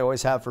question that I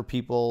always have for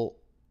people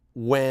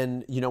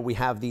when, we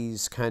have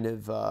these kind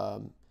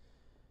of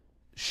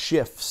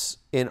shifts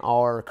in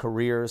our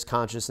careers,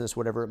 consciousness,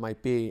 whatever it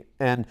might be.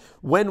 And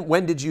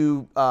when did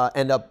you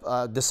end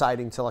up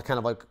deciding to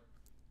kind of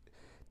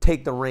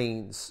take the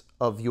reins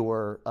of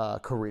your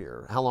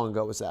career? How long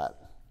ago was that?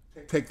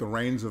 Take the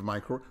reins of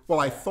my career? Well,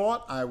 I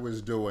thought I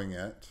was doing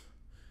it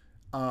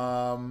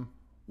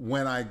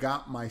when I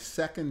got my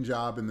second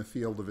job in the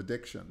field of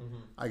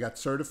addiction. I got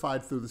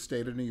certified through the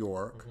state of New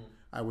York.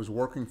 I was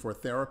working for a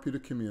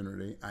therapeutic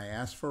community. I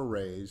asked for a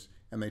raise,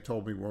 and they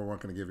told me, well, we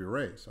weren't going to give you a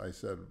raise. I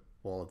said,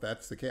 well, if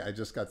that's the case, I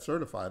just got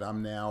certified.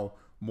 I'm now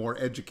more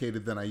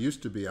educated than I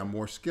used to be. I'm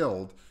more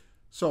skilled.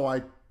 So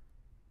I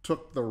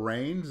took the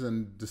reins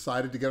and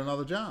decided to get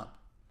another job.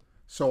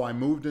 So I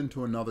moved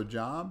into another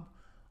job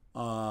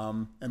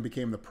and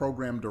became the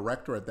program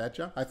director at that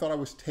job. I thought I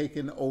was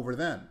taken over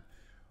then.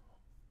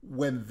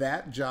 When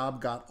that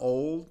job got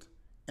old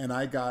and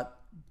I got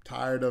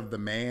tired of the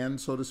man,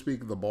 so to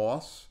speak, the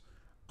boss,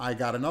 I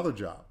got another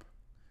job.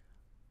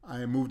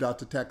 I moved out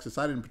to Texas.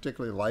 I didn't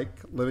particularly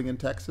like living in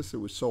Texas. It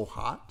was so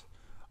hot.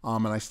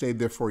 And I stayed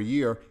there for a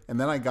year. And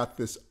then I got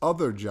this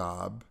other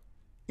job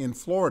in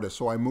Florida.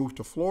 So I moved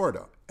to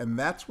Florida. And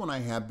that's when I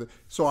had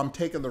so I'm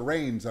taking the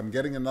reins. I'm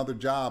getting another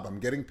job. I'm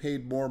getting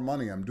paid more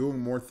money. I'm doing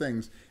more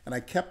things. And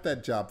I kept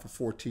that job for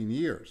 14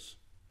 years.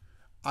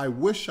 I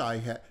wish I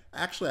had,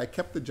 actually I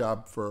kept the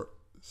job for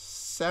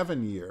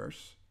 7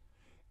 years.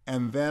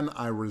 And then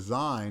I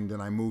resigned and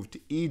I moved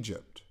to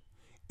Egypt.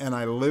 And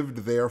I lived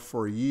there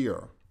for a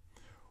year.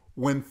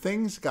 When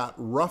things got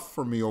rough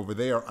for me over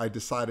there, I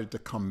decided to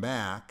come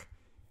back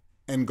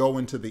and go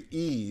into the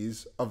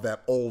ease of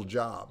that old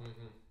job.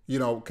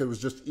 Because it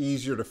was just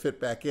easier to fit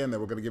back in. They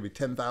were going to give me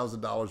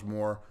 $10,000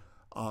 more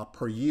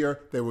per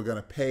year. They were going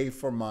to pay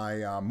for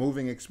my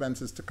moving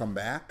expenses to come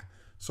back.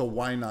 So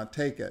why not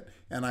take it?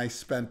 And I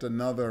spent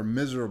another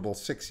miserable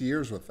 6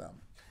 years with them.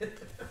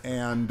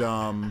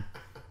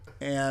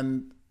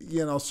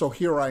 So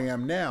here I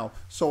am now.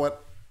 So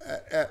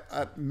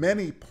at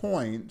many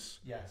points,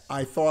 yes,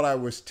 I thought I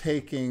was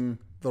taking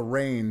the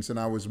reins and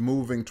I was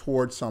moving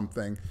towards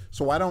something.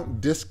 So I don't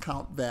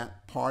discount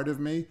that part of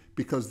me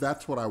because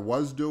that's what I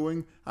was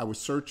doing. I was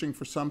searching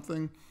for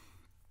something.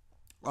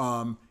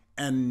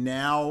 And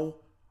now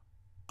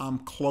I'm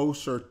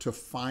closer to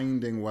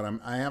finding what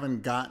I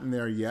haven't gotten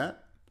there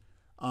yet.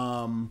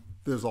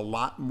 There's a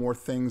lot more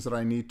things that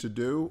I need to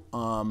do.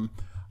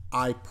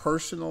 I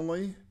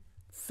personally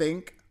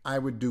think I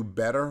would do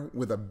better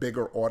with a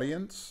bigger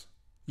audience.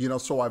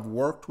 So I've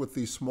worked with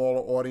these smaller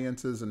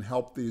audiences and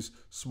helped these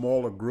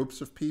smaller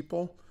groups of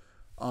people.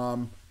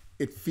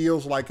 It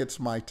feels like it's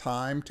my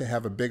time to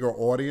have a bigger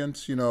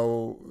audience. I'm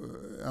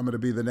going to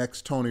be the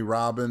next Tony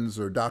Robbins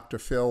or Dr.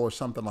 Phil or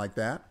something like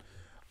that.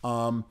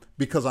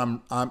 Because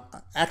I'm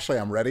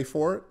ready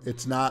for it.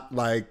 It's not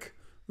like,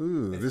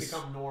 ooh, it's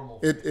become normal.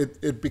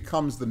 It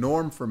becomes the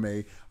norm for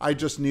me. I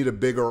just need a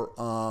bigger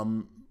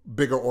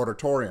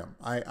auditorium.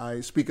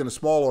 I speak in a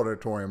small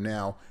auditorium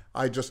now.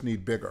 I just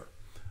need bigger.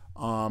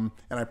 And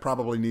I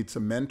probably need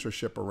some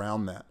mentorship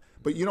around that.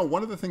 But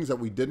one of the things that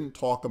we didn't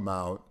talk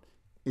about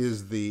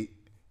is the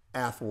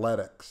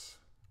athletics,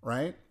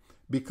 right?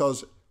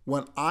 Because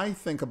when I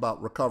think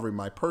about recovery,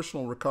 my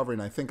personal recovery,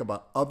 and I think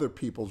about other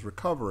people's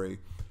recovery,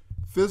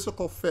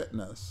 physical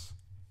fitness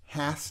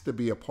has to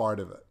be a part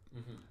of it.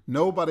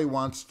 Nobody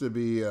wants to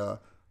be a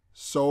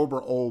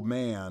sober old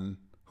man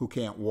who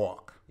can't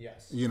walk.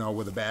 Yes.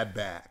 With a bad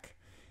back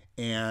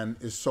and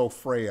is so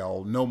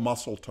frail, no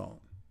muscle tone,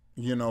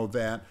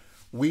 that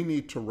we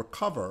need to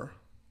recover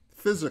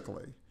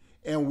physically.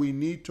 And we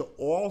need to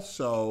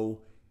also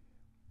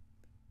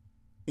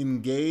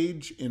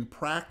engage in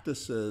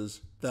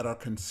practices that are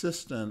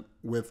consistent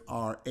with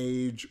our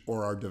age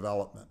or our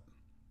development.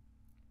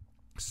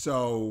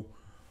 So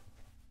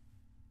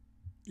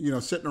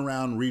sitting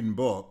around reading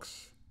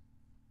books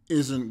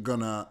isn't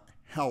going to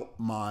help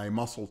my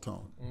muscle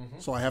tone.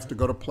 So I have to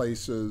go to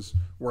places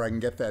where I can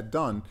get that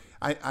done.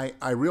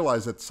 I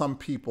realize that some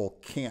people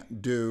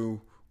can't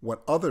do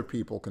what other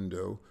people can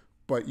do,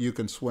 but you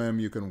can swim,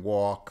 you can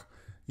walk,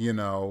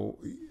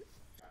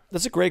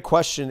 That's a great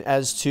question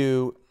as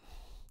to,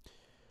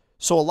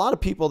 so a lot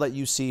of people that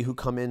you see who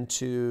come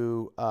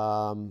into,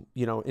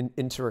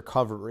 into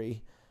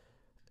recovery,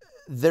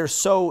 they're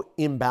so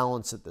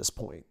imbalanced at this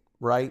point,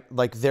 right?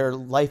 Like their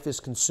life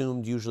is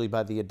consumed usually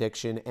by the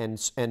addiction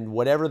and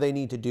whatever they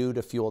need to do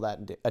to fuel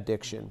that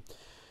addiction.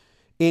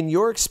 In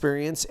your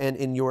experience and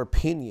in your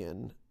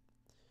opinion,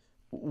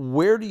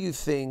 where do you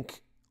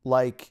think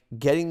like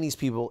getting these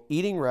people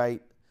eating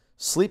right,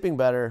 sleeping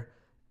better,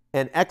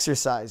 and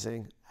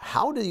exercising,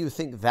 how do you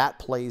think that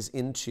plays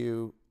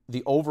into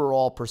the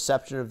overall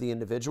perception of the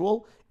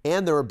individual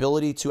and their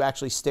ability to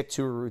actually stick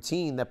to a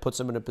routine that puts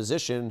them in a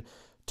position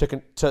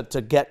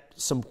to get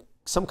some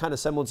kind of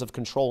semblance of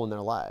control in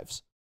their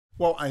lives?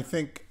 Well, I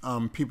think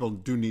people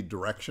do need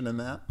direction in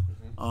that.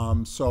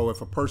 So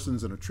if a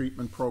person's in a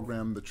treatment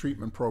program, the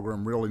treatment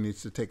program really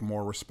needs to take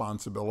more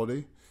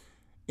responsibility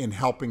in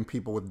helping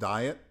people with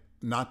diet,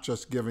 not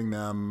just giving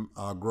them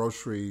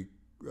grocery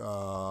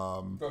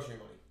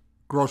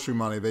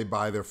money. They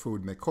buy their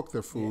food and they cook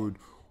their food,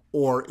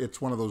 or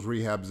it's one of those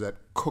rehabs that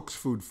cooks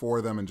food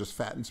for them and just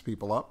fattens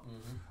people up.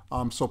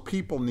 So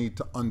people need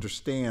to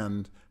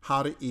understand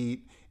how to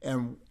eat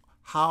and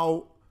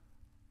how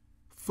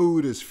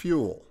food is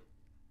fuel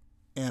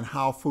and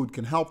how food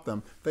can help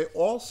them. They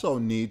also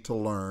need to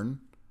learn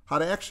how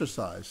to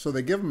exercise. So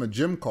they give them a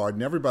gym card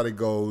and everybody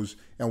goes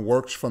and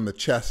works from the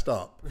chest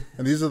up.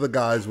 And these are the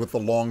guys with the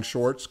long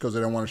shorts because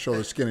they don't want to show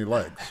their skinny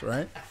legs,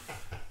 right?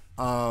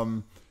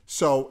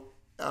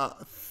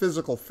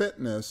 Physical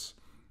fitness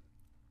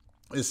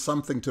is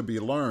something to be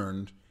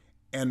learned,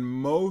 and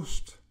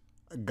most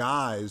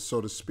guys,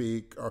 so to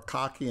speak, are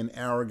cocky and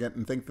arrogant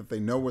and think that they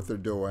know what they're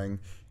doing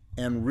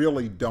and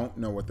really don't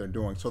know what they're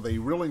doing. So they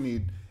really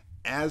need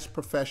as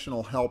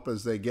professional help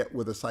as they get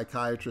with a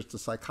psychiatrist, a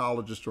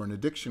psychologist, or an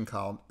addiction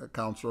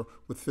counselor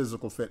with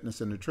physical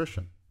fitness and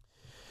nutrition.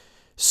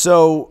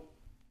 So,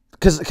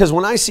 because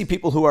when I see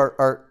people who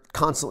are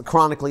constantly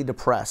chronically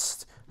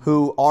depressed,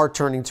 who are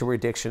turning to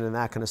addiction and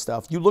that kind of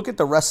stuff, you look at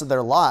the rest of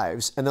their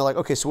lives and they're like,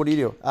 okay, so what do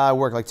you do? I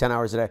work like 10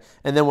 hours a day.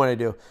 And then what do I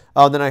do?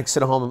 Oh, then I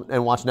sit at home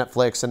and watch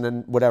Netflix and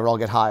then whatever, I'll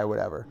get high or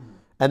whatever.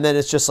 And then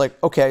it's just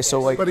like, okay, so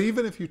like. But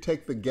even if you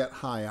take the get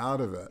high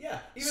out of it,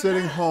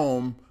 sitting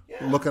home,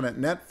 looking at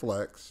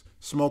Netflix,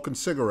 smoking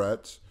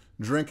cigarettes,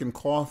 drinking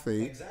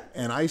coffee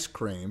and ice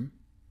cream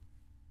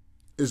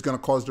is going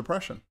to cause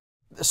depression.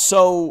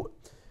 So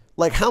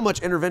like how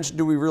much intervention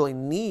do we really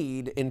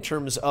need in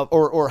terms of,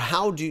 or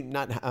how do,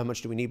 not how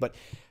much do we need, but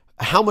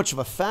how much of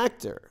a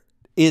factor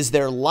is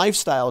their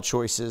lifestyle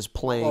choices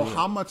playing? Well,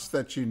 how much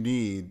that you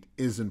need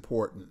is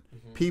important.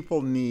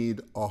 People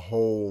need a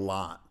whole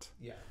lot.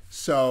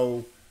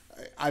 So,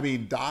 I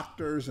mean,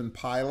 doctors and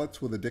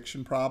pilots with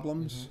addiction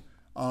problems,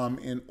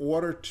 in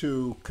order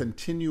to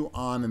continue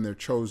on in their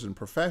chosen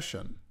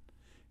profession,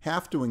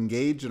 have to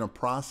engage in a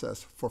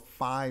process for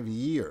 5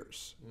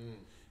 years.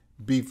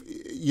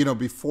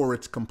 Before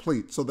it's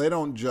complete. So they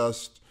don't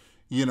just,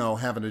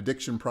 have an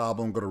addiction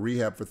problem, go to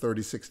rehab for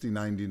 30, 60,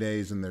 90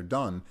 days and they're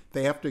done.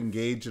 They have to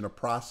engage in a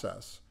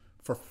process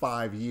for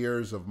 5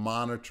 years of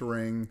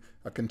monitoring,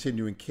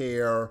 continuing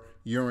care,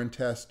 urine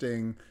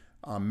testing,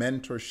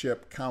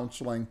 mentorship,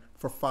 counseling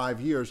for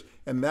 5 years.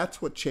 And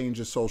that's what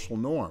changes social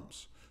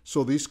norms.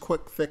 So these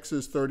quick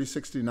fixes, 30,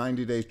 60,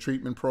 90 days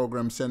treatment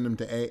programs, send them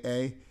to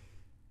AA,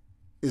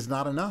 is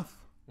not enough.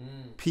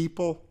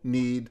 People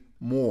need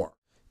more.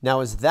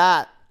 Now, is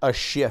that a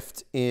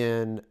shift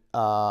in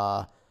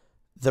the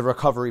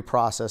recovery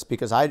process?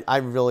 Because I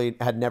really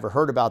had never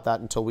heard about that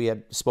until we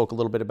had spoke a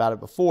little bit about it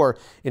before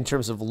in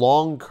terms of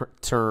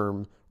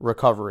long-term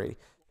recovery.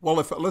 Well,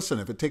 if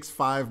it takes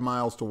 5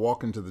 miles to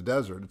walk into the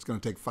desert, it's going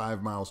to take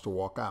 5 miles to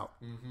walk out,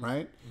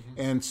 right?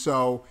 And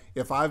so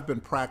if I've been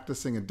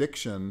practicing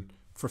addiction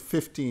for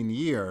 15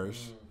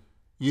 years,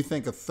 you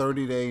think a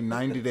 30-day,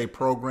 90-day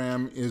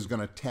program is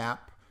going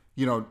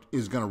to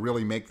is going to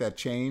really make that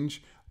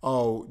change?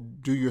 Oh,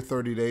 do your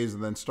 30 days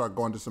and then start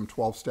going to some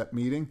 12-step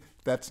meeting?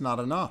 That's not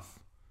enough.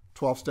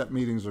 12-step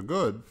meetings are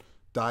good.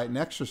 Diet and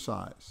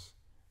exercise,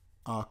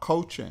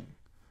 coaching,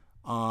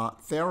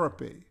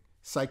 therapy,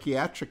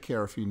 psychiatric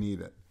care if you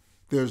need it.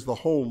 There's the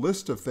whole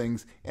list of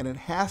things, and it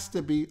has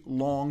to be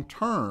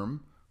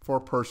long-term for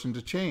a person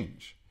to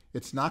change.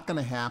 It's not going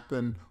to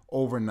happen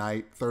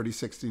overnight, 30,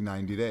 60,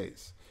 90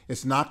 days.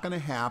 It's not going to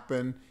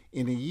happen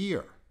in a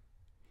year.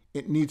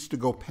 It needs to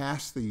go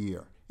past the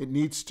year. It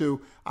needs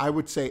to, I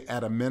would say,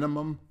 at a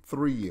minimum,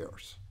 3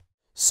 years.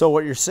 So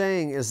what you're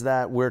saying is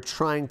that we're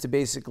trying to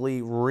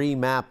basically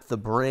remap the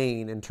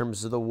brain in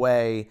terms of the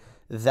way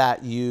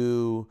that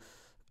you,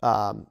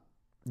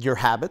 your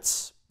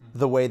habits,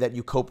 the way that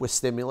you cope with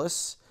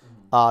stimulus,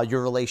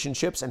 your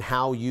relationships, and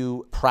how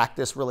you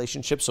practice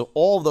relationships. So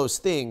all those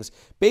things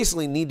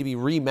basically need to be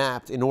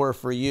remapped in order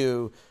for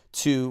you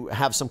to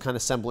have some kind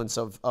of semblance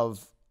of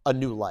a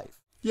new life.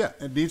 Yeah,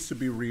 it needs to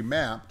be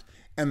remapped,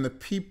 and the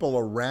people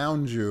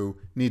around you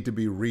need to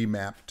be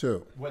remapped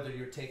too. Whether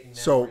you're taking them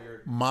so or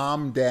you're...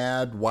 mom,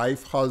 dad,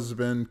 wife,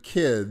 husband,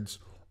 kids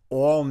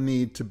all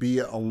need to be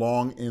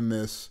along in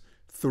this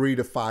 3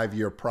 to 5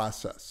 year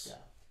process. Yeah.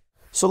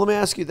 So let me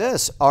ask you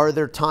this. Are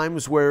there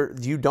times where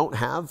you don't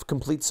have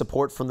complete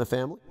support from the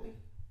family?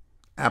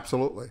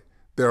 Absolutely.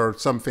 There are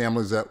some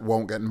families that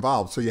won't get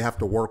involved, so you have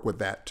to work with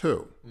that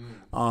too.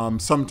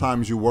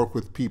 Sometimes you work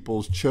with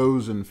people's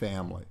chosen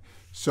family.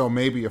 So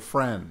maybe a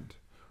friend,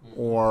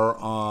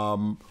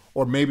 or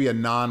maybe a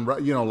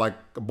like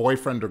a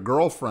boyfriend or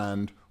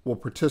girlfriend will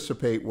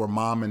participate where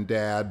mom and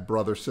dad,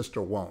 brother,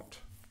 sister won't.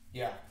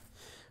 Yeah.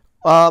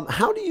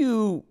 How do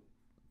you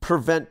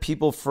prevent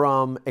people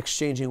from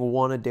exchanging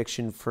one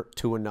addiction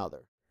to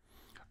another?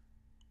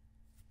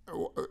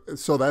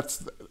 So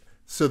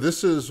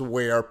this is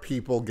where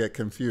people get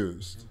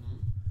confused.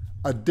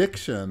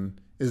 Addiction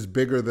is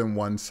bigger than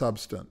one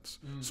substance.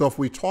 So if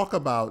we talk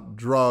about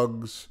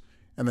drugs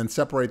and then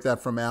separate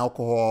that from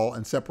alcohol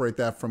and separate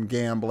that from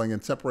gambling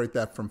and separate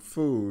that from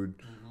food,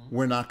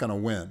 we're not going to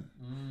win.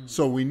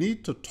 So we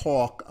need to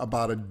talk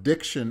about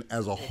addiction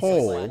as a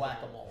whole. Like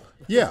whack-a-mole.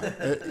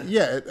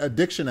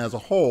 Addiction as a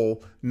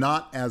whole,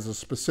 not as a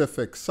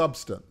specific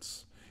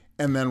substance.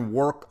 And then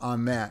work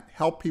on that,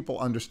 help people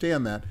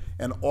understand that.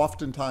 And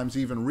oftentimes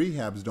even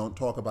rehabs don't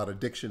talk about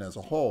addiction as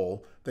a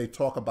whole, they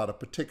talk about a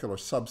particular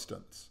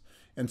substance.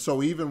 And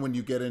so even when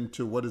you get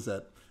into,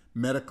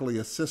 medically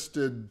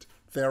assisted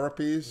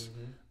therapies,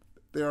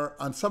 they're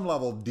on some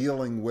level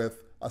dealing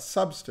with a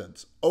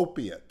substance,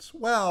 opiates.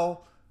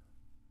 Well,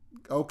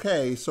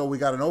 okay, so we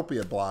got an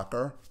opiate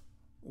blocker.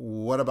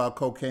 What about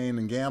cocaine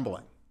and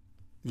gambling?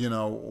 You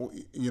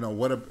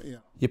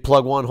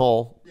plug one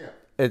hole. Yeah.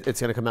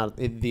 It's going to come out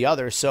the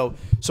other. So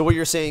what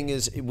you're saying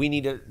is we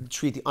need to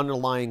treat the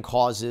underlying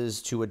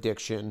causes to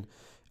addiction.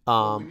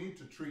 We need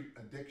to treat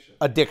addiction.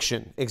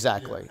 Addiction,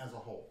 exactly. Yeah, as a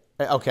whole.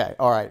 Okay,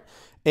 all right.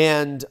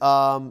 And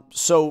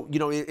so,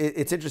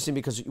 it's interesting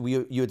because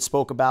you had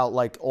spoke about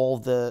like all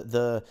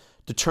the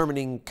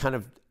determining kind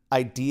of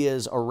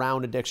ideas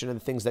around addiction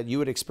and the things that you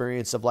would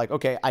experience of like,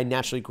 okay, I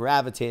naturally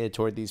gravitated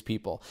toward these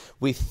people.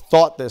 We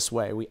thought this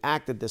way, we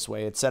acted this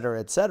way, et cetera,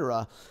 et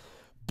cetera.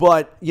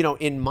 But,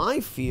 in my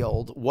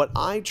field, what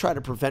I try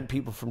to prevent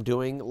people from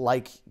doing,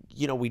 like,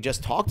 we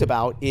just talked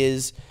about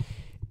is,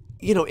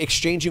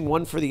 exchanging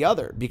one for the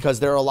other, because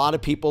there are a lot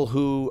of people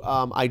who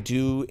I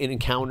do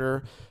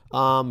encounter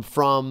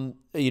from,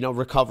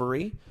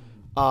 recovery,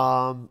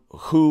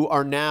 who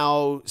are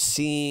now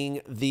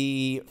seeing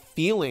the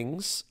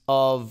feelings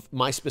of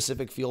my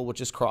specific field, which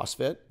is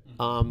CrossFit,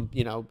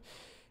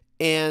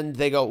 and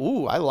they go,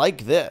 ooh, I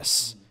like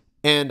this.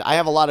 And I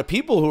have a lot of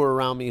people who are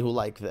around me who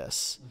like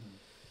this.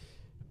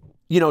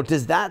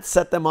 Does that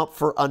set them up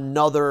for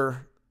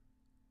another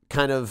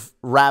kind of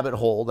rabbit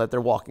hole that they're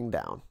walking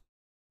down?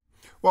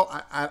 Well,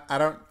 I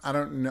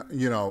don't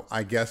know.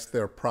 I guess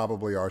there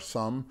probably are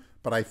some,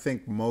 but I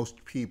think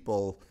most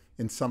people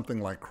in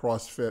something like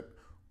CrossFit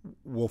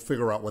will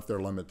figure out what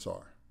their limits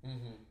are,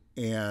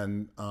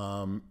 and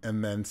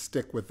then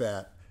stick with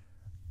that.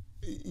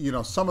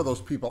 Some of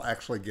those people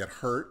actually get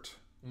hurt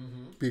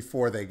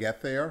before they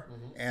get there,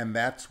 and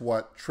that's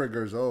what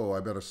triggers. Oh, I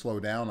better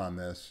slow down on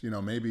this.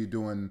 Maybe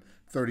doing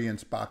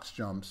 30-inch box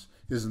jumps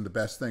isn't the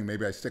best thing.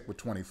 Maybe I stick with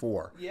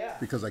 24. Yeah.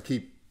 Because I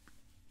keep,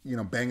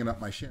 banging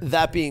up my shin.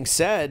 That being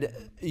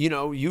said,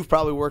 you've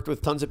probably worked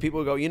with tons of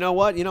people who go, you know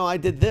what, I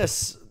did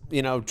this,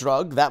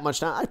 drug that much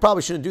time. I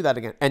probably shouldn't do that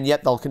again. And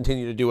yet they'll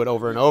continue to do it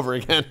over and over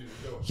again,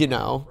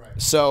 Right.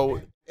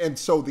 So. And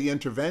so the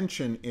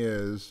intervention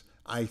is,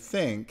 I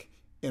think,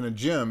 in a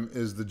gym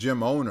is the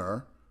gym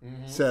owner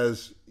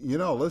says,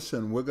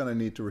 listen, we're going to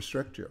need to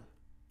restrict you.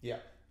 Yeah.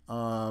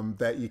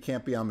 That you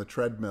can't be on the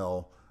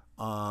treadmill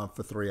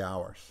for 3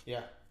 hours.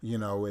 Yeah.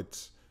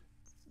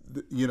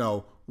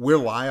 We're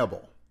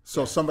liable.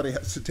 So somebody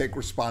has to take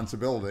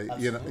responsibility.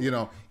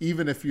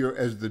 Even if you're,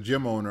 as the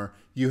gym owner,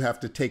 you have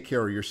to take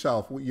care of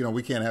yourself.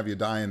 We can't have you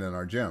dying in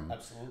our gym.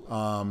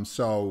 Absolutely.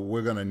 So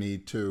we're going to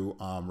need to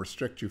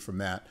restrict you from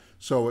that.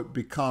 So it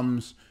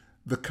becomes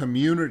the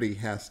community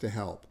has to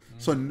help.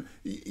 So,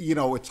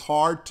 it's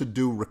hard to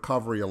do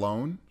recovery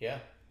alone. Yeah.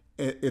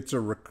 It's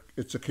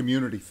a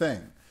community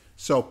thing.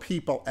 So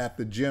people at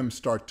the gym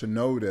start to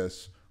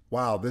notice,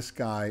 wow, this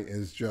guy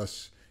is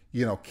just,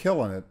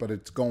 killing it, but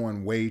it's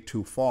going way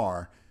too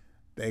far.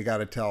 They got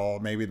to tell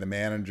maybe the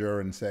manager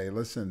and say,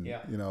 listen,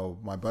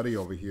 my buddy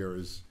over here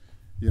is,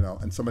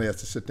 and somebody has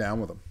to sit down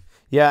with him.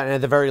 Yeah. And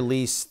at the very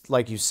least,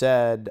 like you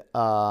said,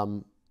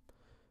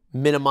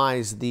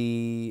 minimize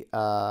the,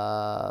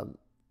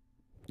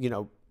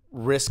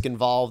 risk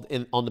involved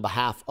on the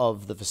behalf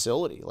of the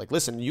facility. Like,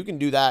 listen, you can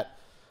do that.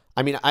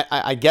 I mean,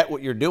 I get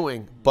what you're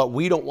doing, but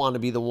we don't want to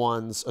be the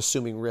ones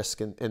assuming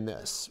risk in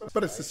this.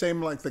 But it's the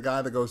same like the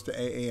guy that goes to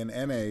AA and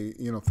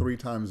NA, 3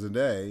 times a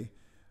day,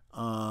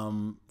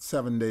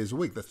 7 days a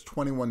week. That's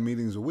 21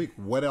 meetings a week.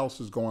 What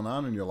else is going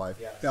on in your life?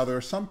 Yes. Now, there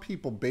are some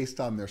people based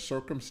on their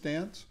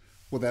circumstance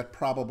well, that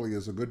probably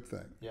is a good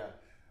thing. Yeah.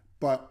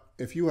 But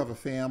if you have a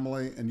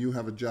family and you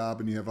have a job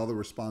and you have other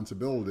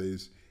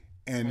responsibilities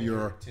and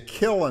you're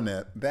killing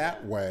it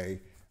that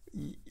way,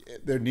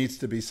 there needs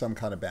to be some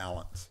kind of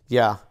balance.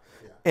 Yeah.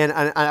 And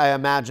I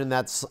imagine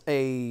that's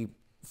a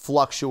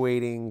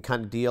fluctuating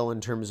kind of deal in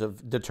terms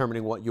of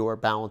determining what your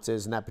balance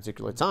is in that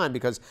particular time,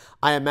 because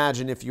I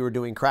imagine if you were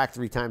doing crack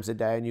 3 times a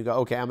day and you go,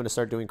 okay, I'm going to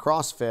start doing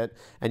CrossFit,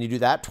 and you do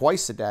that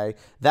twice a day,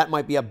 that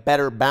might be a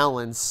better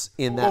balance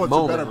in that moment,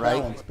 it's a better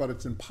right? balance, but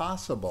it's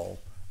impossible.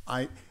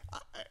 I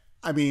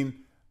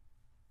mean,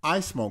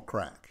 I smoke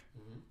crack,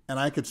 and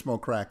I could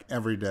smoke crack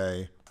every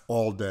day,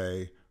 all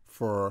day,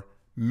 for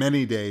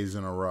many days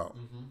in a row.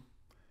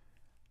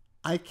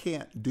 I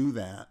can't do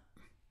that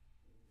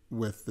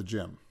with the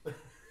gym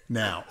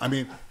now. I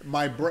mean,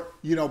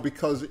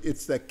 because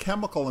it's that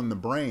chemical in the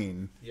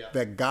brain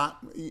that got,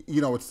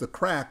 it's the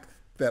crack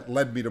that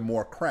led me to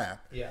more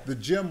crack. Yeah. The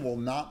gym will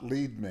not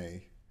lead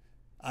me.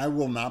 I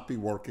will not be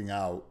working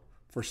out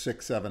for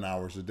 6-7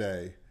 hours a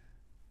day,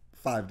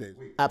 5 days a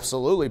week.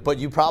 Absolutely. But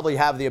you probably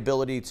have the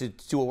ability to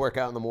do a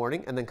workout in the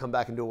morning and then come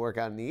back and do a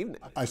workout in the evening.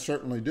 I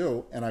certainly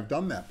do, and I've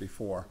done that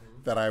before,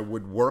 that I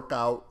would work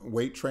out,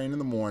 weight train in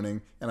the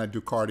morning, and I'd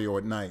do cardio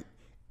at night.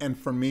 And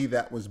for me,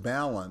 that was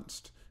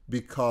balanced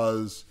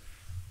because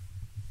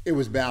it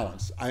was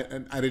balanced. I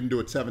didn't do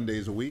it 7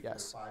 days a week.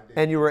 Yes. 5 days.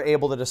 And you were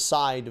able to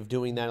decide of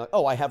doing that. Like,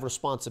 oh, I have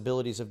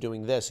responsibilities of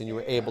doing this, and you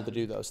were able to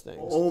do those things.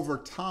 Over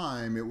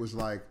time, it was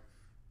like,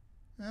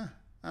 I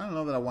don't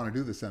know that I want to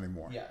do this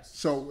anymore. Yes.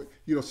 So,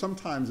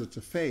 sometimes it's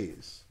a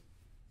phase,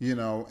 and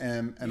you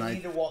I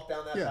need to walk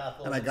down that path.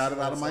 and I got it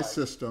out of my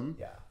system.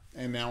 Yeah.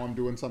 And now I'm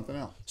doing something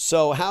else.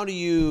 So how do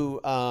you,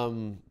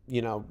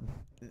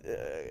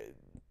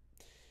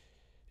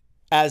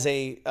 as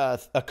a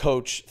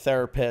coach,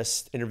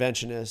 therapist,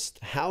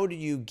 interventionist, how do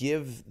you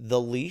give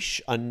the leash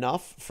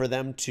enough for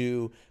them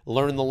to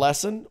learn the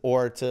lesson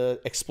or to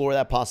explore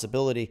that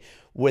possibility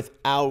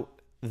without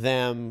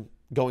them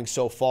going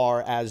so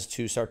far as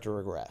to start to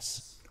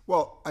regress?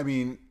 Well, I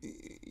mean,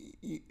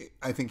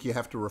 I think you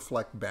have to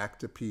reflect back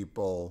to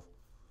people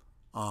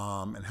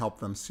and help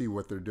them see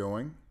what they're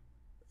doing.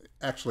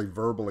 Actually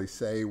verbally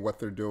say what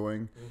they're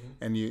doing,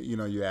 and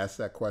you ask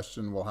that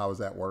question, well, how is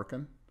that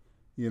working?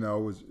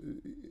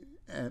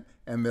 And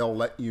they'll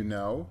let you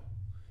know,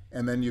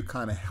 and then you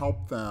kind of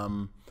help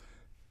them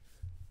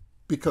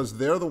because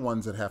they're the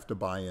ones that have to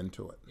buy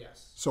into it.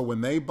 Yes. So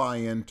when they buy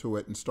into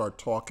it and start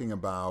talking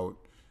about,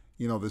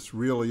 this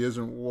really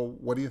isn't, well,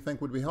 what do you think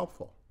would be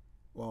helpful?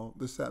 Well,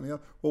 this, that, and the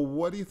other. Well,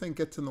 what do you think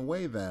gets in the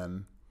way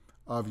then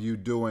of you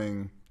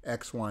doing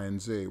X, Y, and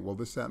Z? Well,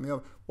 this, that, and the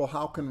other. Well,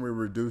 how can we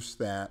reduce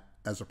that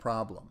as a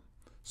problem?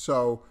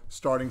 So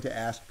starting to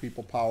ask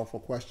people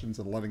powerful questions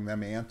and letting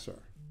them answer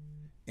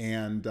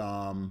and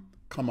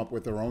come up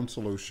with their own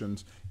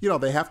solutions.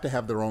 They have to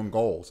have their own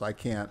goals. I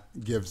can't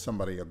give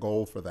somebody a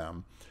goal for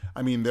them.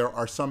 I mean, there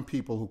are some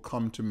people who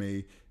come to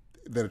me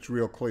that it's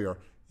real clear,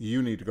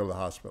 you need to go to the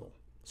hospital.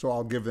 So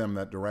I'll give them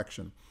that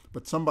direction.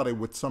 But somebody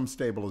with some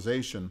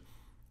stabilization,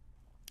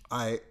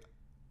 I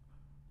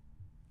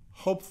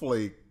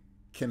hopefully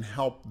can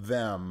help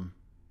them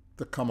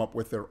to come up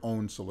with their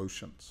own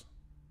solutions,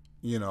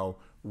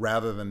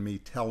 rather than me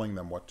telling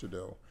them what to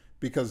do,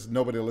 because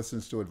nobody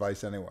listens to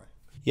advice anyway.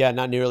 Yeah,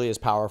 not nearly as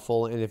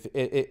powerful. And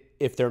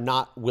if they're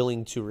not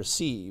willing to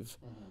receive,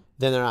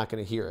 then they're not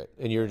going to hear it,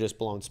 and you're just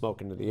blowing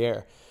smoke into the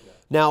air. Yeah.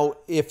 Now,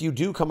 if you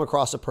do come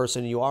across a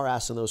person and you are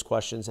asking those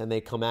questions and they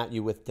come at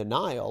you with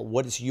denial,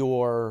 what is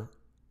your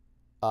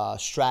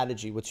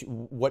strategy?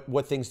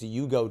 What things do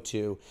you go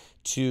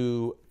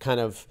to kind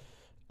of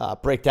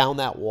break down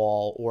that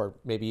wall, or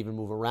maybe even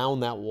move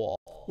around that wall?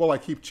 Well, I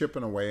keep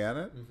chipping away at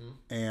it,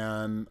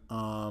 and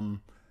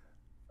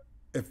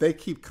if they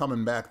keep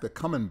coming back, they're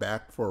coming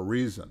back for a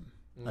reason.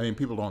 I mean,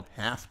 people don't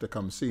have to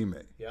come see me.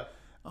 Yep.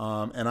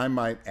 And I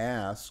might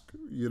ask,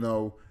 we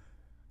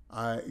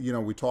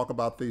talk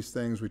about these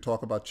things, we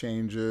talk about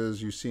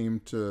changes. You seem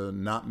to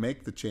not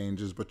make the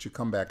changes, but you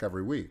come back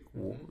every week.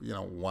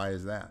 Why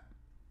is that?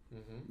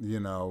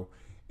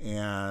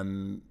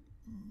 And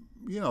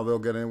they'll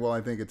get in, well,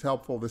 I think it's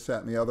helpful, this,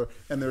 that, and the other.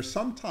 And there's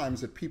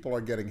sometimes that people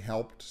are getting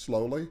helped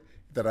slowly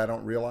that I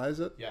don't realize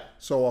it. Yeah.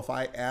 So if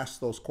I ask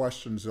those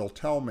questions, they'll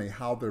tell me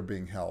how they're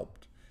being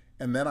helped.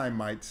 And then I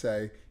might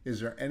say, is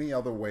there any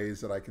other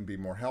ways that I can be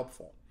more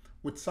helpful?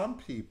 With some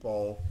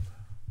people,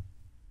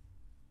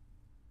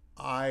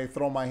 I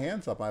throw my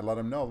hands up. I let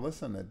them know,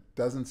 listen, it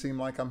doesn't seem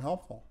like I'm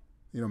helpful.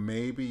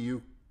 Maybe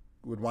you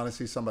would want to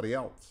see somebody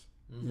else.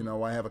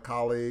 I have a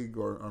colleague,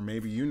 or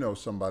maybe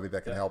somebody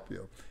that can help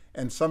you.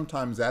 And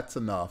sometimes that's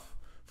enough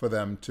for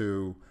them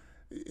to,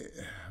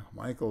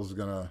 Michael's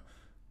going to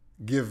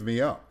give me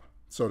up,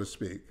 so to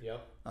speak.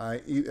 Yep.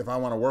 If I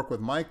want to work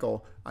with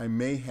Michael, I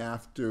may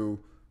have to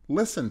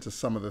listen to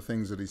some of the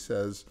things that he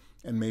says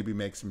and maybe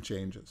make some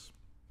changes.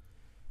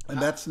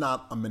 And that's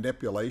not a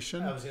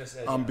manipulation. I was going to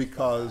say,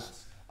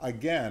 because,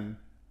 again,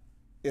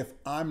 if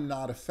I'm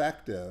not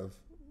effective,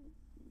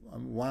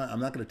 I'm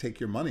not going to take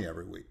your money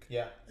every week.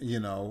 Yeah. You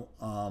know,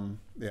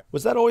 yeah.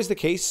 Was that always the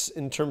case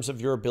in terms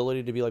of your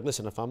ability to be like,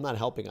 listen, if I'm not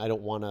helping, I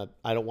don't want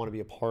to be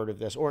a part of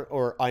this,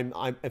 or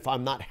if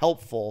I'm not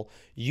helpful,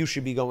 you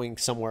should be going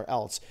somewhere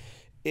else.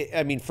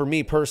 I mean, for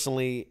me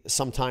personally,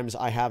 sometimes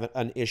I have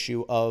an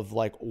issue of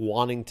like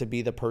wanting to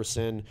be the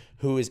person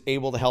who is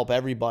able to help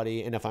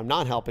everybody. And if I'm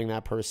not helping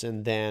that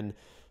person, then,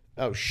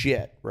 oh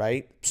shit,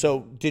 right?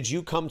 So did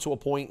you come to a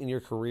point in your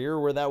career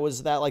where that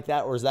was that like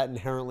that, or is that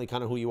inherently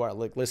kind of who you are?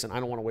 Like, listen,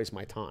 I don't want to waste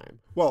my time.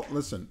 Well,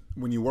 listen,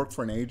 when you work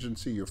for an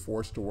agency, you're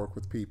forced to work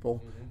with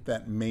people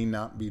that may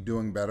not be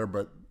doing better,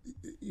 but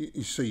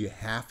so you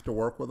have to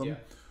work with them. Yeah.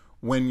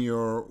 When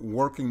you're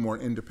working more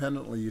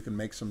independently, you can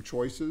make some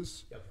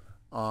choices. Yep.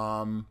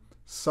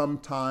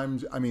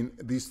 Sometimes, I mean,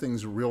 these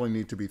things really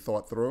need to be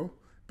thought through,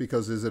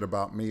 because is it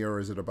about me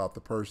or is it about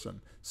the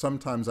person?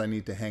 Sometimes I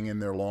need to hang in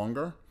there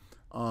longer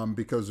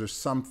because there's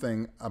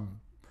something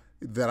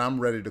that I'm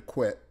ready to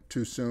quit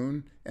too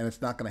soon, and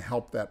it's not going to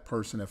help that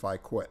person if I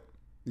quit.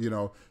 You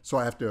know, so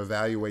I have to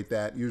evaluate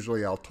that.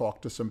 Usually I'll talk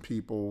to some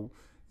people,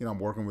 you know, I'm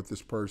working with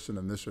this person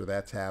and this or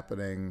that's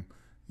happening,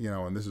 you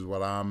know, and this is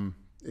what I'm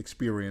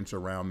experiencing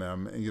around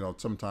them. And, you know,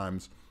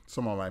 sometimes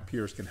some of my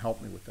peers can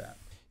help me with that.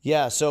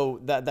 Yeah,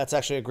 so that's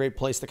actually a great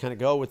place to kind of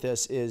go with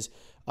this is,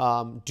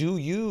 how do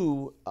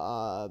you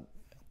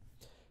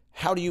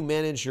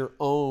manage your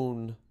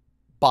own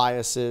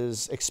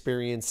biases,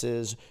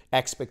 experiences,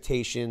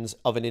 expectations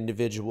of an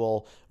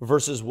individual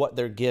versus what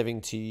they're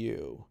giving to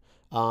you?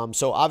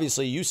 So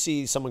obviously you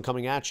see someone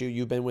coming at you,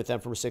 you've been with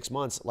them for 6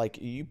 months,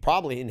 like you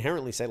probably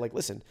inherently say like,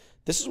 listen,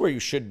 this is where you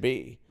should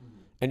be,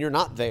 and you're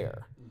not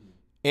there.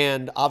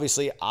 And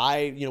obviously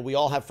we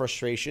all have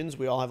frustrations.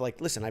 We all have like,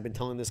 listen, I've been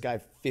telling this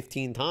guy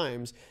 15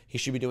 times he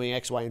should be doing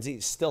X, Y, and Z.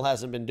 Still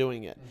hasn't been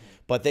doing it.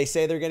 But they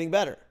say they're getting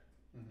better.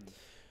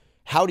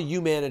 How do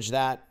you manage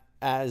that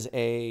as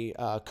a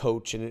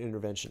coach and an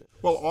interventionist?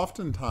 Well,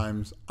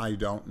 oftentimes I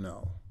don't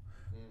know.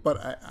 But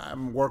I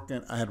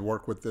had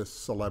worked with this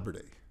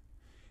celebrity.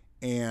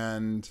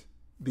 And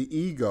the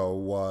ego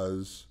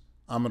was,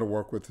 I'm going to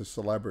work with this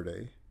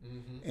celebrity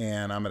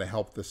and I'm going to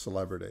help this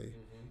celebrity.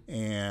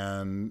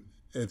 And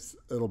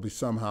it'll be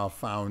somehow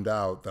found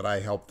out that I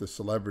helped this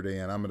celebrity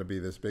and I'm going to be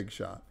this big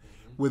shot.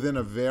 Within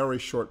a very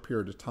short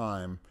period of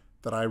time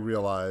that I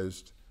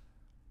realized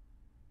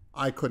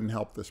I couldn't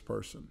help this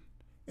person.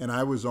 And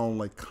I was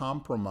only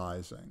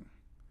compromising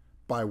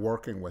by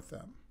working with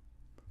them.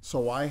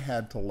 So I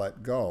had to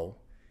let go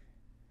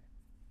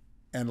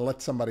and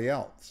let somebody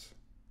else.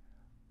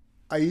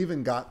 I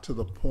even got to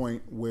the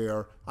point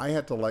where I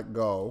had to let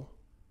go,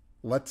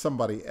 let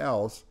somebody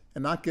else,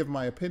 and not give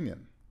my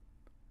opinion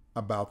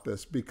about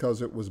this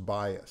because it was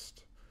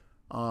biased.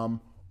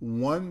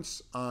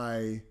 Once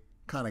I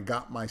kind of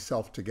got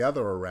myself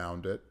together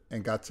around it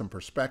and got some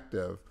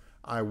perspective,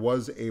 I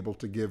was able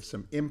to give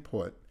some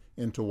input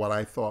into what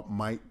I thought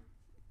might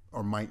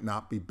or might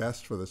not be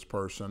best for this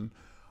person.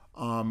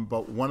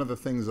 But one of the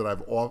things that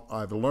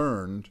I've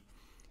learned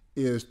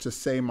is to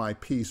say my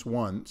piece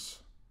once,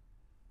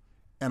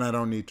 and I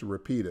don't need to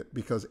repeat it,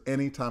 because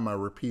anytime I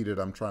repeat it,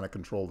 I'm trying to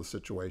control the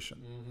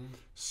situation.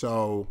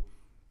 So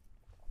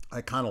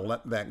I kind of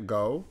let that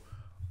go.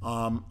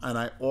 And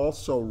I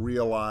also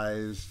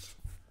realized,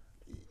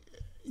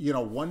 you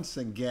know, once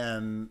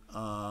again,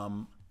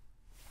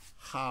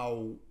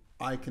 how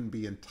I can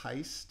be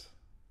enticed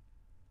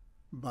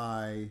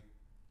by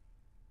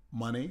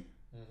money,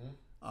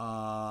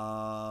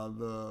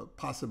 the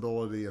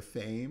possibility of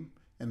fame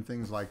and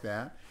things like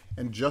that,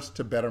 and just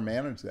to better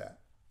manage that.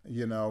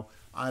 You know,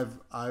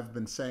 I've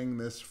been saying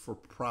this for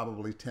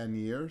probably 10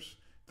 years,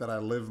 that I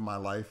live my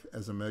life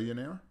as a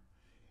millionaire,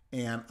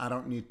 and I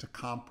don't need to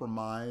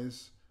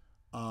compromise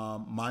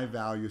my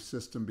value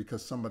system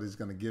because somebody's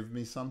going to give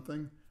me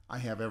something. I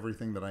have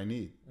everything that I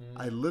need.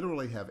 I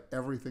literally have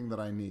everything that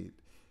I need.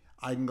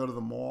 I can go to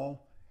the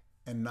mall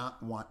and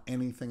not want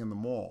anything in the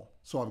mall.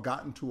 So I've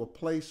gotten to a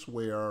place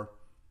where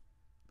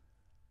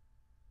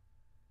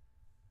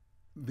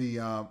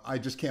I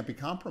just can't be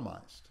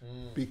compromised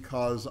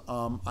because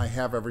I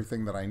have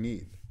everything that I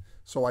need.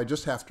 So I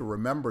just have to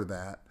remember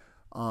that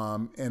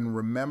and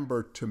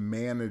remember to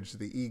manage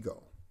the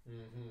ego.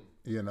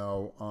 You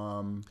know,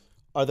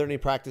 are there any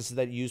practices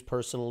that you use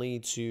personally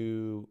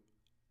to,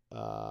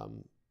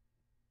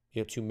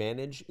 to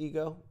manage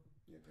ego?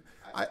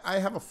 I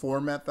have a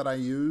format that I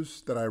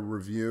use that I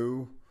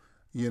review,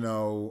 you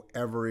know,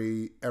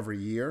 every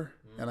year,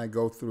 and I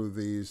go through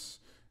these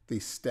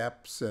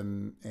steps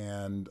and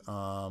you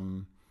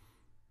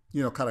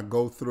know, kind of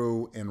go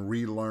through and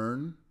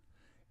relearn,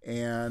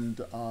 and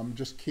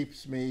just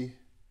keeps me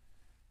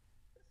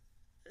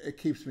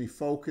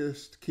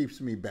focused,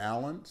 keeps me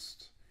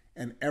balanced,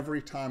 and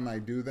every time I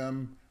do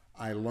them,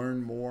 I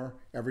learn more.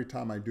 Every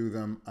time I do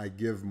them, I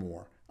give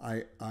more.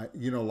 I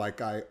you know,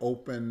 like I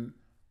open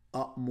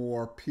up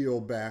more,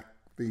 peel back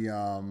the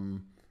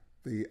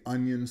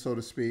onion, so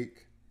to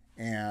speak,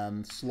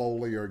 and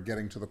slowly are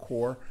getting to the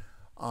core.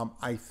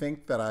 I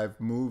think that I've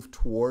moved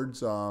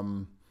towards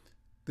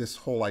this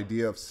whole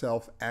idea of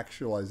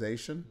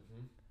self-actualization,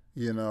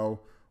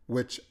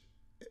 which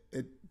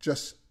it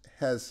just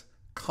has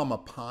come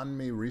upon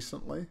me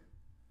recently.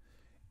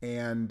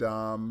 And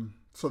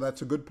so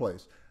that's a good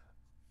place.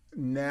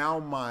 Now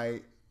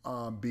my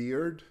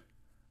beard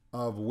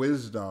of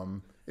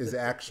wisdom is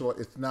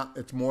actually,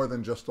 it's more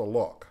than just a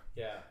look.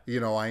 Yeah.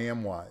 I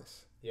am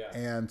wise. Yeah.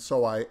 And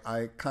so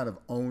I kind of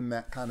own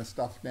that kind of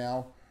stuff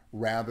now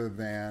rather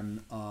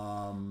than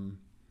not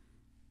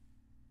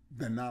own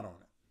it.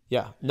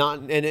 Yeah,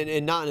 not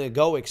and not in an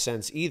egoic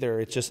sense either.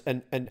 It's just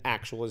an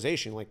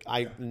actualization. Like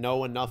I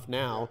know enough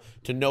now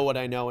to know what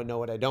I know and know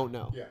what I don't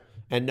know,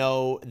 and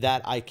know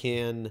that I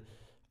can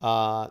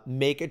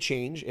make a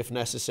change if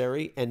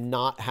necessary, and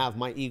not have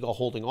my ego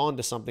holding on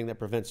to something that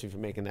prevents me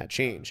from making that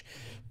change.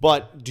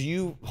 But do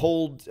you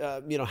hold?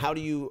 How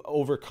do you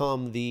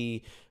overcome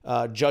the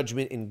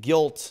judgment and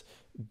guilt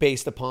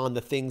based upon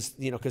the things?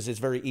 Because it's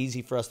very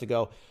easy for us to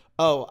go,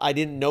 "Oh, I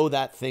didn't know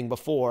that thing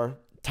before.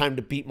 Time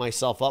to beat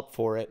myself up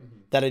for it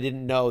that I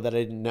didn't know that I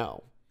didn't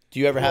know." Do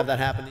you ever have that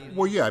happen to you?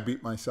 Well, yeah, I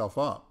beat myself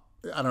up.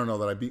 I don't know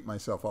that I beat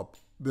myself up.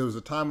 There was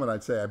a time when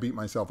I'd say I beat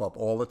myself up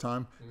all the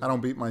time. I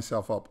don't beat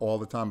myself up all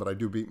the time, but I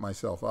do beat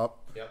myself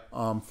up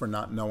for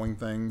not knowing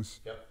things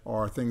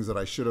or things that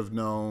I should have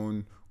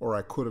known or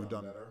I could have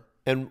done better.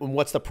 And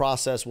what's the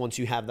process once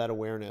you have that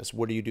awareness?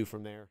 What do you do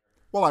from there?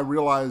 Well, I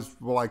realized,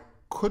 I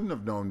couldn't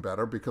have known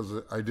better because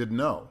I didn't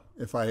know.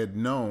 If I had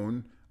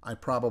known, I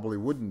probably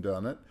wouldn't have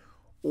done it.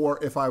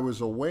 Or if I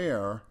was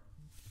aware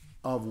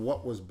of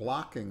what was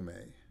blocking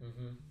me,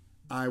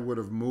 I would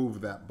have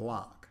moved that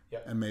block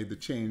and made the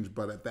change.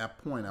 But at that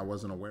point, I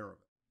wasn't aware of it.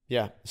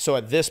 Yeah. So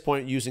at this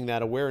point, using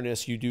that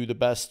awareness, you do the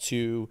best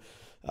to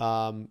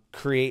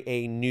create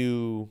a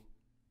new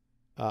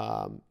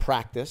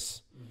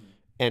practice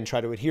and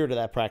try to adhere to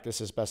that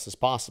practice as best as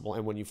possible.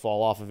 And when you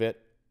fall off of it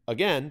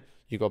again,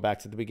 you go back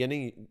to the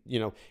beginning.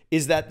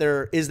 Is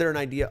there an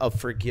idea of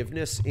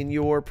forgiveness in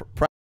your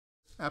practice?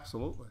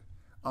 Absolutely.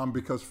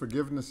 Because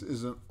forgiveness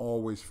isn't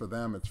always for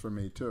them, it's for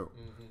me too.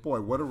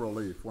 Boy, what a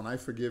relief. When I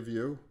forgive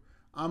you,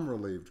 I'm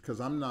relieved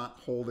because I'm not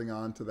holding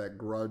on to that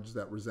grudge,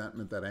 that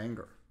resentment, that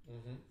anger.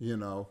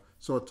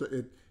 So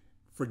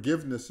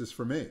forgiveness is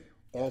for me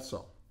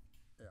also.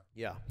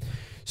 Yeah.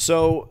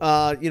 So,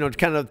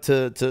 kind of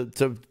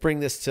to bring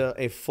this to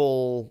a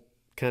full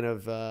kind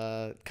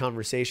of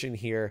conversation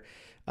here,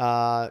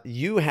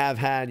 you have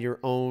had your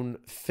own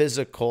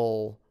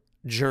physical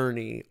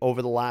journey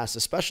over the last,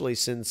 especially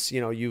since,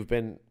 you've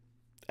been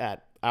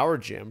at our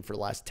gym for the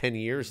last 10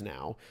 years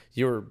now.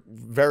 You're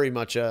very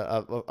much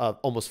a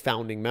almost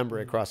founding member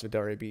at CrossFit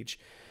Delray Beach.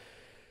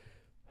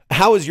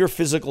 How has your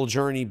physical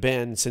journey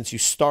been since you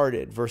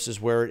started versus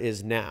where it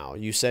is now?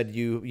 You said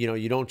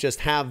you don't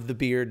just have the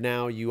beard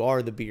now, you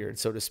are the beard,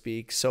 so to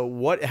speak. So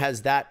what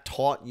has that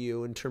taught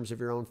you in terms of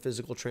your own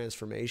physical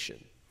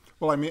transformation?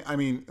 Well, I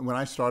mean, when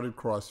I started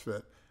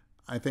CrossFit,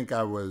 I think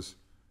I was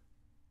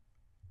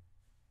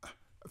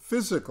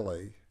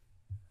physically,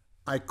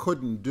 I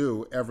couldn't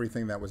do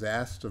everything that was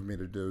asked of me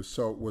to do.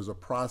 So it was a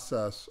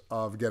process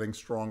of getting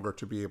stronger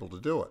to be able to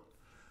do it.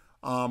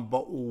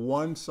 But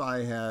once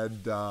I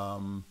had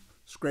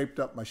scraped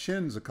up my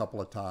shins a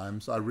couple of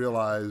times, I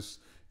realized,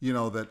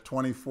 that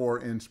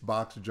 24-inch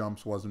box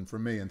jumps wasn't for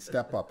me and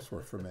step-ups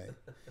were for me.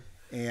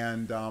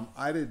 And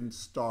I didn't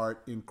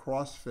start in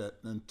CrossFit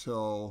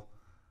until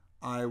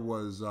I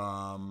was,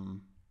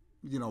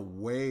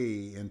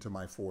 way into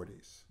my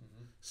 40s.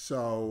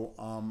 So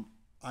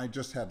I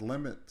just had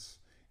limits,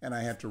 and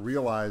I had to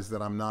realize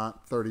that I'm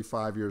not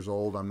 35 years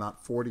old, I'm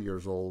not 40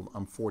 years old,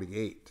 I'm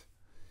 48.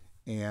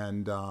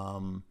 And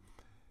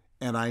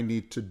I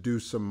need to do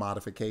some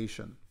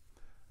modification.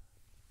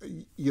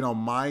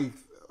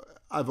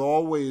 I've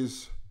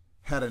always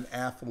had an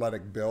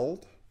athletic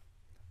build.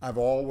 I've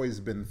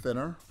always been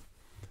thinner.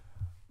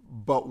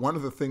 But one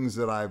of the things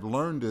that I've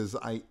learned is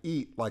I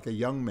eat like a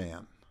young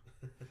man.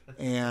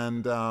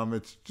 And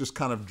it's just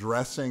kind of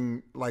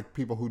dressing like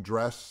people who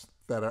dress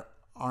that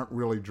aren't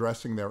really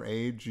dressing their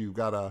age. You've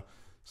got to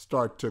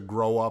start to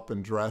grow up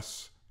and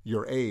dress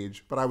your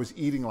age. But I was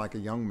eating like a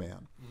young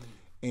man.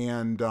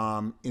 And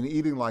in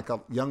eating like a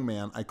young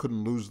man, I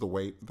couldn't lose the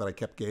weight, that I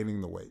kept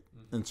gaining the weight.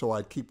 And so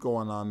I'd keep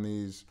going on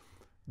these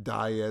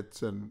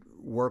diets and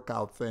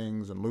workout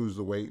things and lose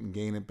the weight and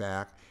gain it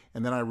back.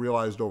 And then I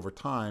realized over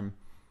time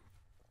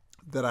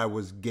that I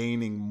was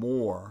gaining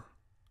more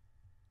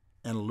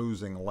and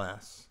losing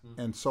less.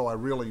 And so I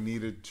really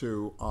needed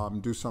to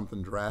do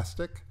something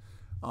drastic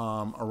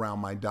around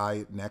my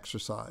diet and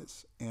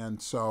exercise.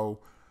 And so,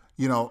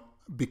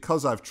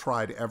 because I've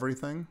tried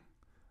everything,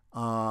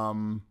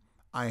 I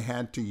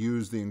had to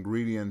use the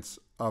ingredients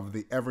of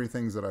the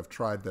everythings that I've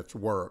tried that's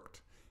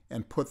worked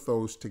and put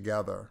those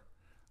together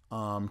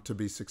to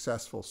be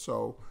successful.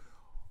 So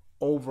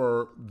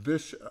over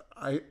this,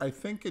 I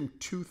think in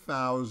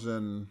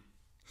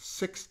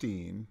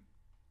 2016,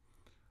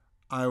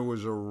 I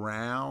was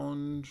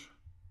around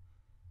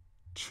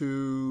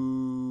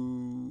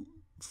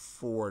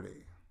 240.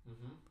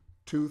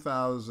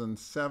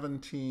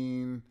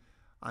 2017,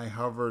 I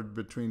hovered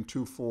between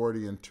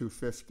 240 and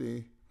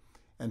 250.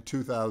 And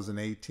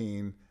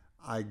 2018,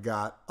 I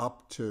got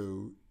up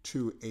to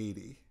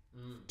 280,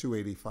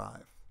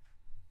 285.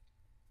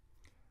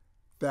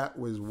 That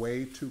was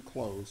way too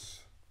close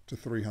to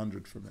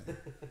 300 for me.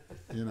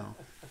 You know,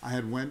 I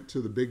had went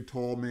to the big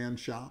tall man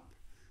shop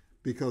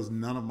because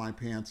none of my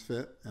pants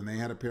fit, and they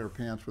had a pair of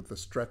pants with the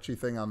stretchy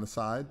thing on the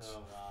sides. Oh,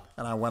 wow.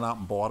 And I went out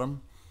and bought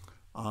them,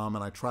 and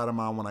I tried them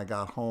on when I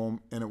got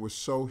home, and it was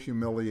so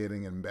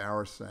humiliating and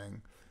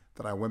embarrassing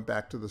that I went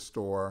back to the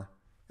store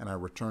and I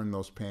returned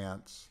those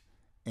pants,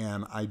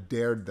 and I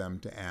dared them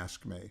to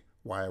ask me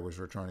why I was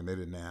returning. They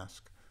didn't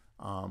ask.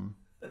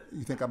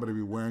 You think I'm going to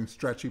be wearing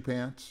stretchy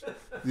pants?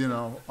 You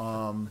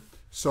know,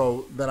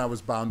 so then I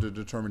was bound and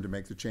determined to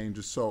make the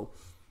changes. So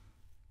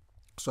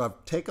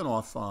I've taken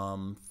off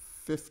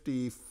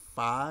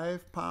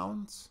 55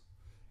 pounds,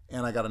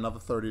 and I got another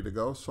 30 to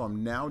go. So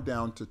I'm now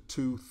down to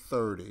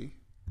 230,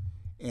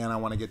 and I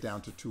want to get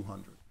down to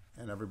 200.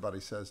 And everybody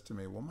says to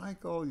me, well,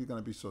 Michael, you're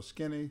going to be so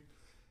skinny.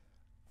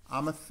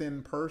 I'm a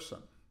thin person.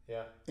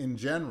 Yeah. In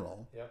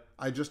general, yep.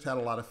 I just had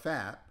a lot of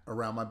fat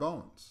around my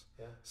bones.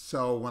 Yeah.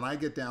 So when I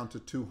get down to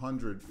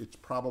 200, it's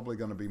probably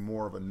going to be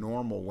more of a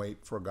normal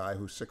weight for a guy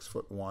who's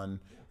 6'1"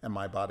 and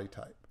my body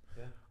type.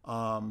 Yeah.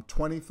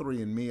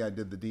 23andMe, I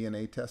did the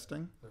DNA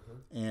testing,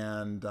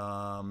 and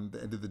I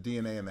did the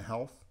DNA and the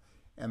health,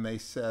 and they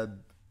said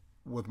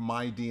with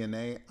my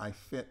DNA, I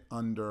fit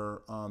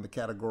under the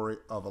category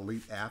of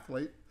elite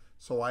athlete.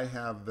 So I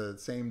have the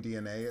same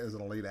DNA as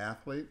an elite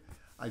athlete.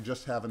 I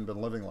just haven't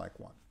been living like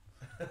one.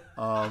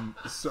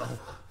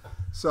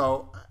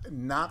 So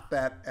not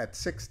that at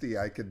 60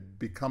 I could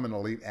become an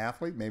elite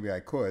athlete. Maybe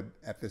I could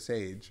at this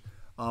age,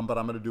 but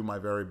I'm going to do my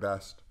very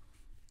best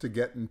to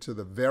get into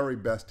the very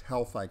best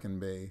health I can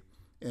be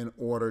in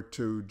order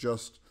to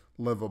just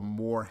live a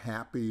more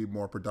happy,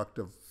 more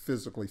productive,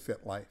 physically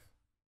fit life.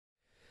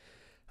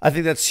 I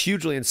think that's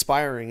hugely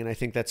inspiring, and I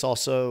think that's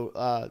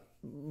also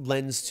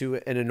lends to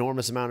an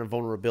enormous amount of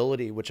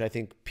vulnerability, which I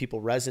think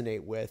people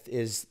resonate with,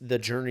 is the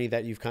journey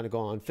that you've kind of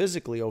gone on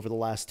physically over the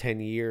last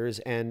 10 years.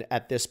 And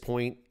at this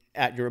point,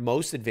 at your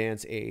most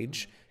advanced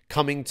age,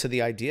 coming to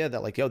the idea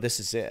that like, yo, this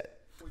is it.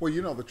 Well,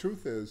 you know, the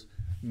truth is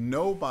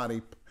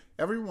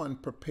everyone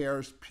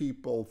prepares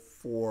people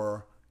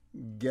for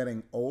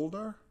getting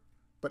older,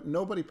 but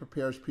nobody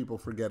prepares people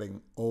for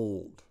getting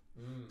old.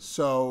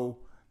 So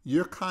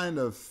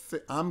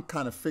I'm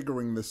kind of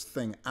figuring this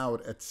thing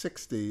out at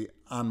 60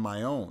 on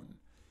my own.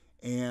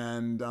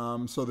 And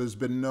so there's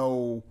been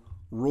no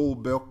rule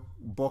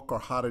book or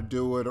how to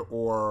do it,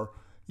 or,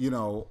 you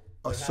know,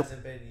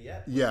 hasn't been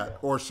yet.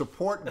 Or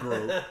support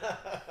group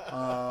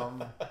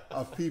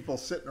of people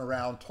sitting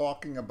around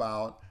talking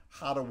about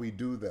how do we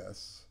do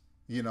this?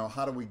 You know,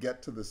 how do we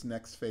get to this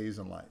next phase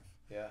in life?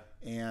 Yeah.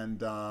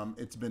 And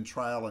it's been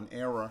trial and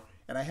error.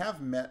 And I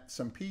have met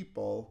some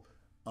people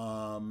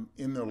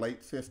in their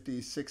late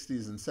 50s,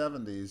 60s, and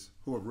 70s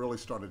who have really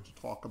started to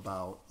talk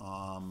about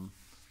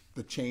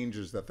the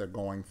changes that they're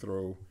going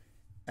through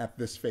at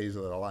this phase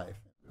of their life.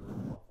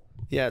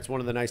 Yeah, it's one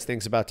of the nice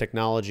things about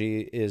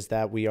technology is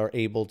that we are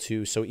able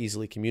to so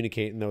easily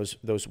communicate in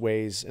those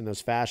ways, in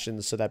those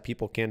fashions, so that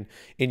people can,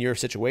 in your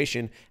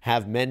situation,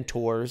 have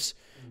mentors,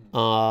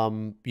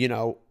 you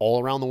know,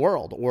 all around the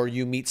world. Or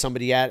you meet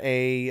somebody at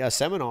a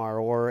seminar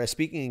or a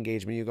speaking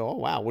engagement, you go, oh,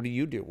 wow, what do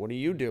you do? What do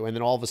you do? And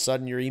then all of a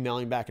sudden you're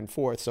emailing back and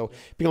forth. So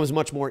it becomes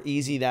much more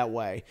easy that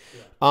way.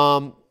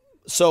 Yeah.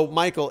 So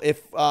Michael,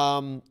 if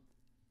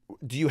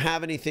do you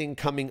have anything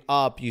coming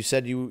up? You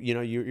said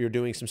you're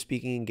doing some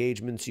speaking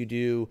engagements. You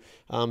do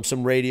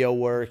some radio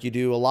work. You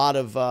do a lot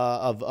of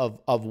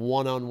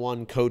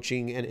one-on-one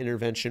coaching and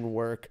intervention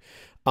work.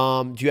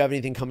 Do you have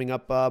anything coming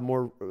up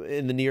more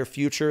in the near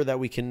future that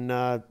we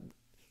can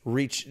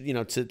reach? You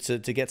know, to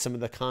get some of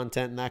the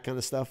content and that kind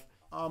of stuff.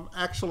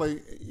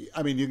 Actually,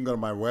 I mean, you can go to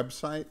my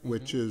website,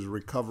 which is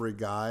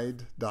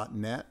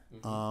recoveryguide.net.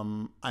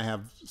 I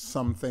have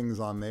some things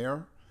on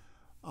there.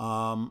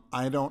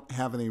 I don't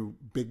have any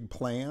big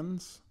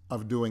plans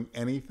of doing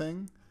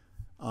anything.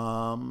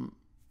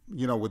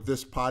 You know, with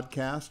this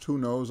podcast, who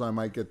knows, I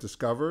might get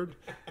discovered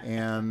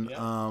and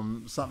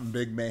something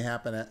big may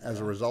happen as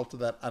a result of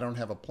that. I don't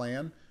have a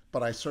plan,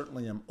 but I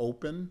certainly am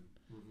open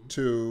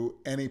to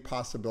any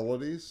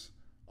possibilities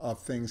of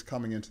things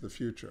coming into the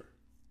future.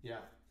 Yeah.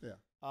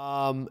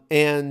 Yeah.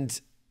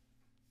 And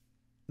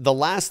the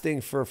last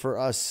thing for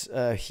us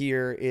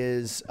here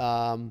is,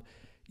 you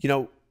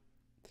know,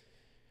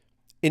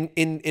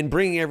 in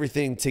bringing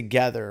everything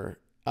together,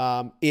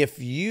 if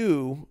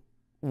you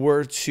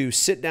were to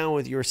sit down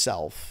with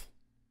yourself,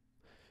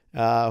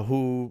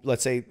 who,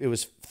 let's say it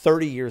was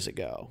 30 years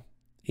ago,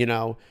 you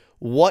know,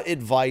 what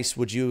advice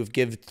would you have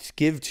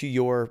give to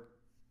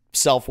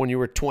yourself when you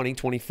were 20,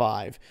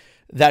 25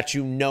 that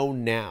you know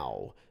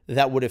now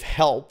that would have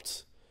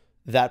helped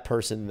that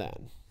person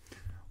then?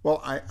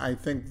 Well, I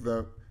think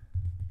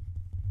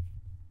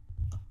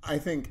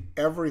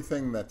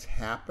everything that's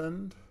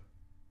happened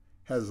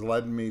has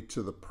led me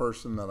to the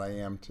person that I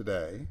am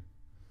today.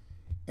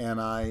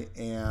 And I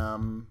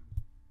am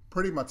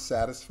pretty much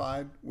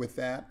satisfied with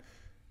that.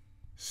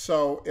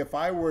 So if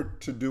I were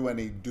to do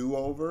any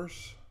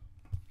do-overs,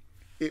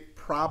 it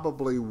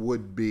probably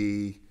would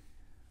be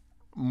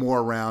more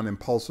around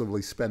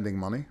impulsively spending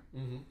money.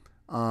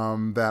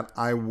 That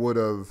I would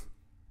have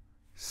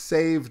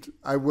saved,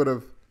 I would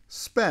have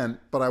spent,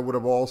 but I would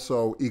have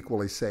also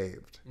equally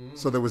saved.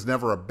 So there was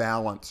never a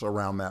balance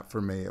around that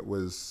for me. It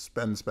was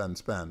spend, spend,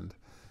 spend.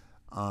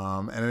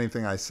 And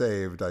anything I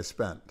saved, I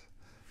spent.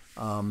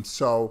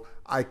 So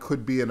I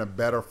could be in a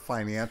better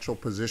financial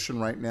position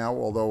right now,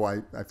 although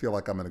I feel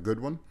like I'm in a good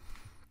one.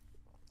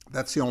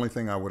 That's the only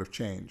thing I would have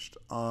changed.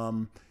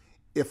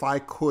 If I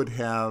could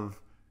have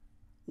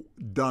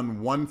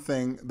done one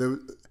thing,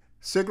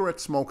 cigarette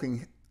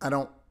smoking, I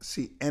don't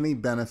see any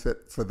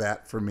benefit for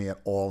that for me at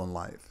all in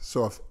life.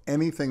 So if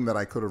anything that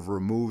I could have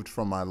removed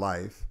from my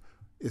life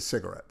is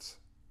cigarettes,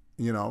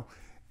 you know,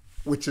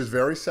 which is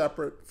very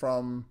separate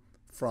from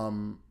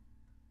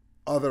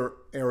other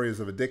areas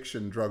of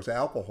addiction, drugs,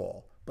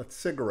 alcohol. But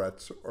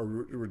cigarettes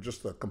were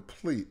just a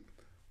complete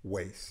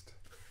waste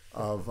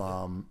of,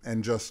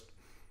 and just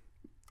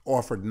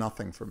offered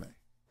nothing for me.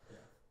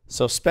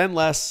 So spend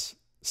less,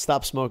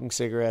 stop smoking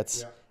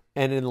cigarettes,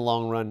 and in the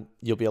long run,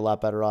 you'll be a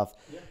lot better off.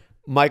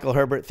 Michael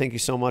Herbert, thank you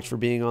so much for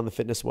being on the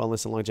Fitness,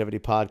 Wellness, and Longevity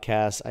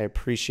podcast. I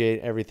appreciate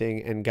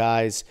everything. And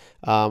guys,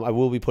 I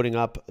will be putting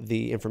up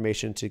the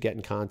information to get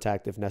in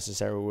contact if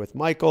necessary with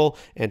Michael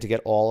and to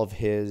get all of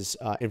his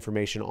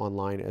information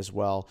online as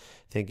well.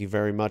 Thank you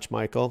very much,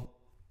 Michael.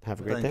 Have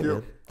a great day,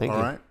 man. Thank you.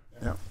 All right.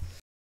 Yeah.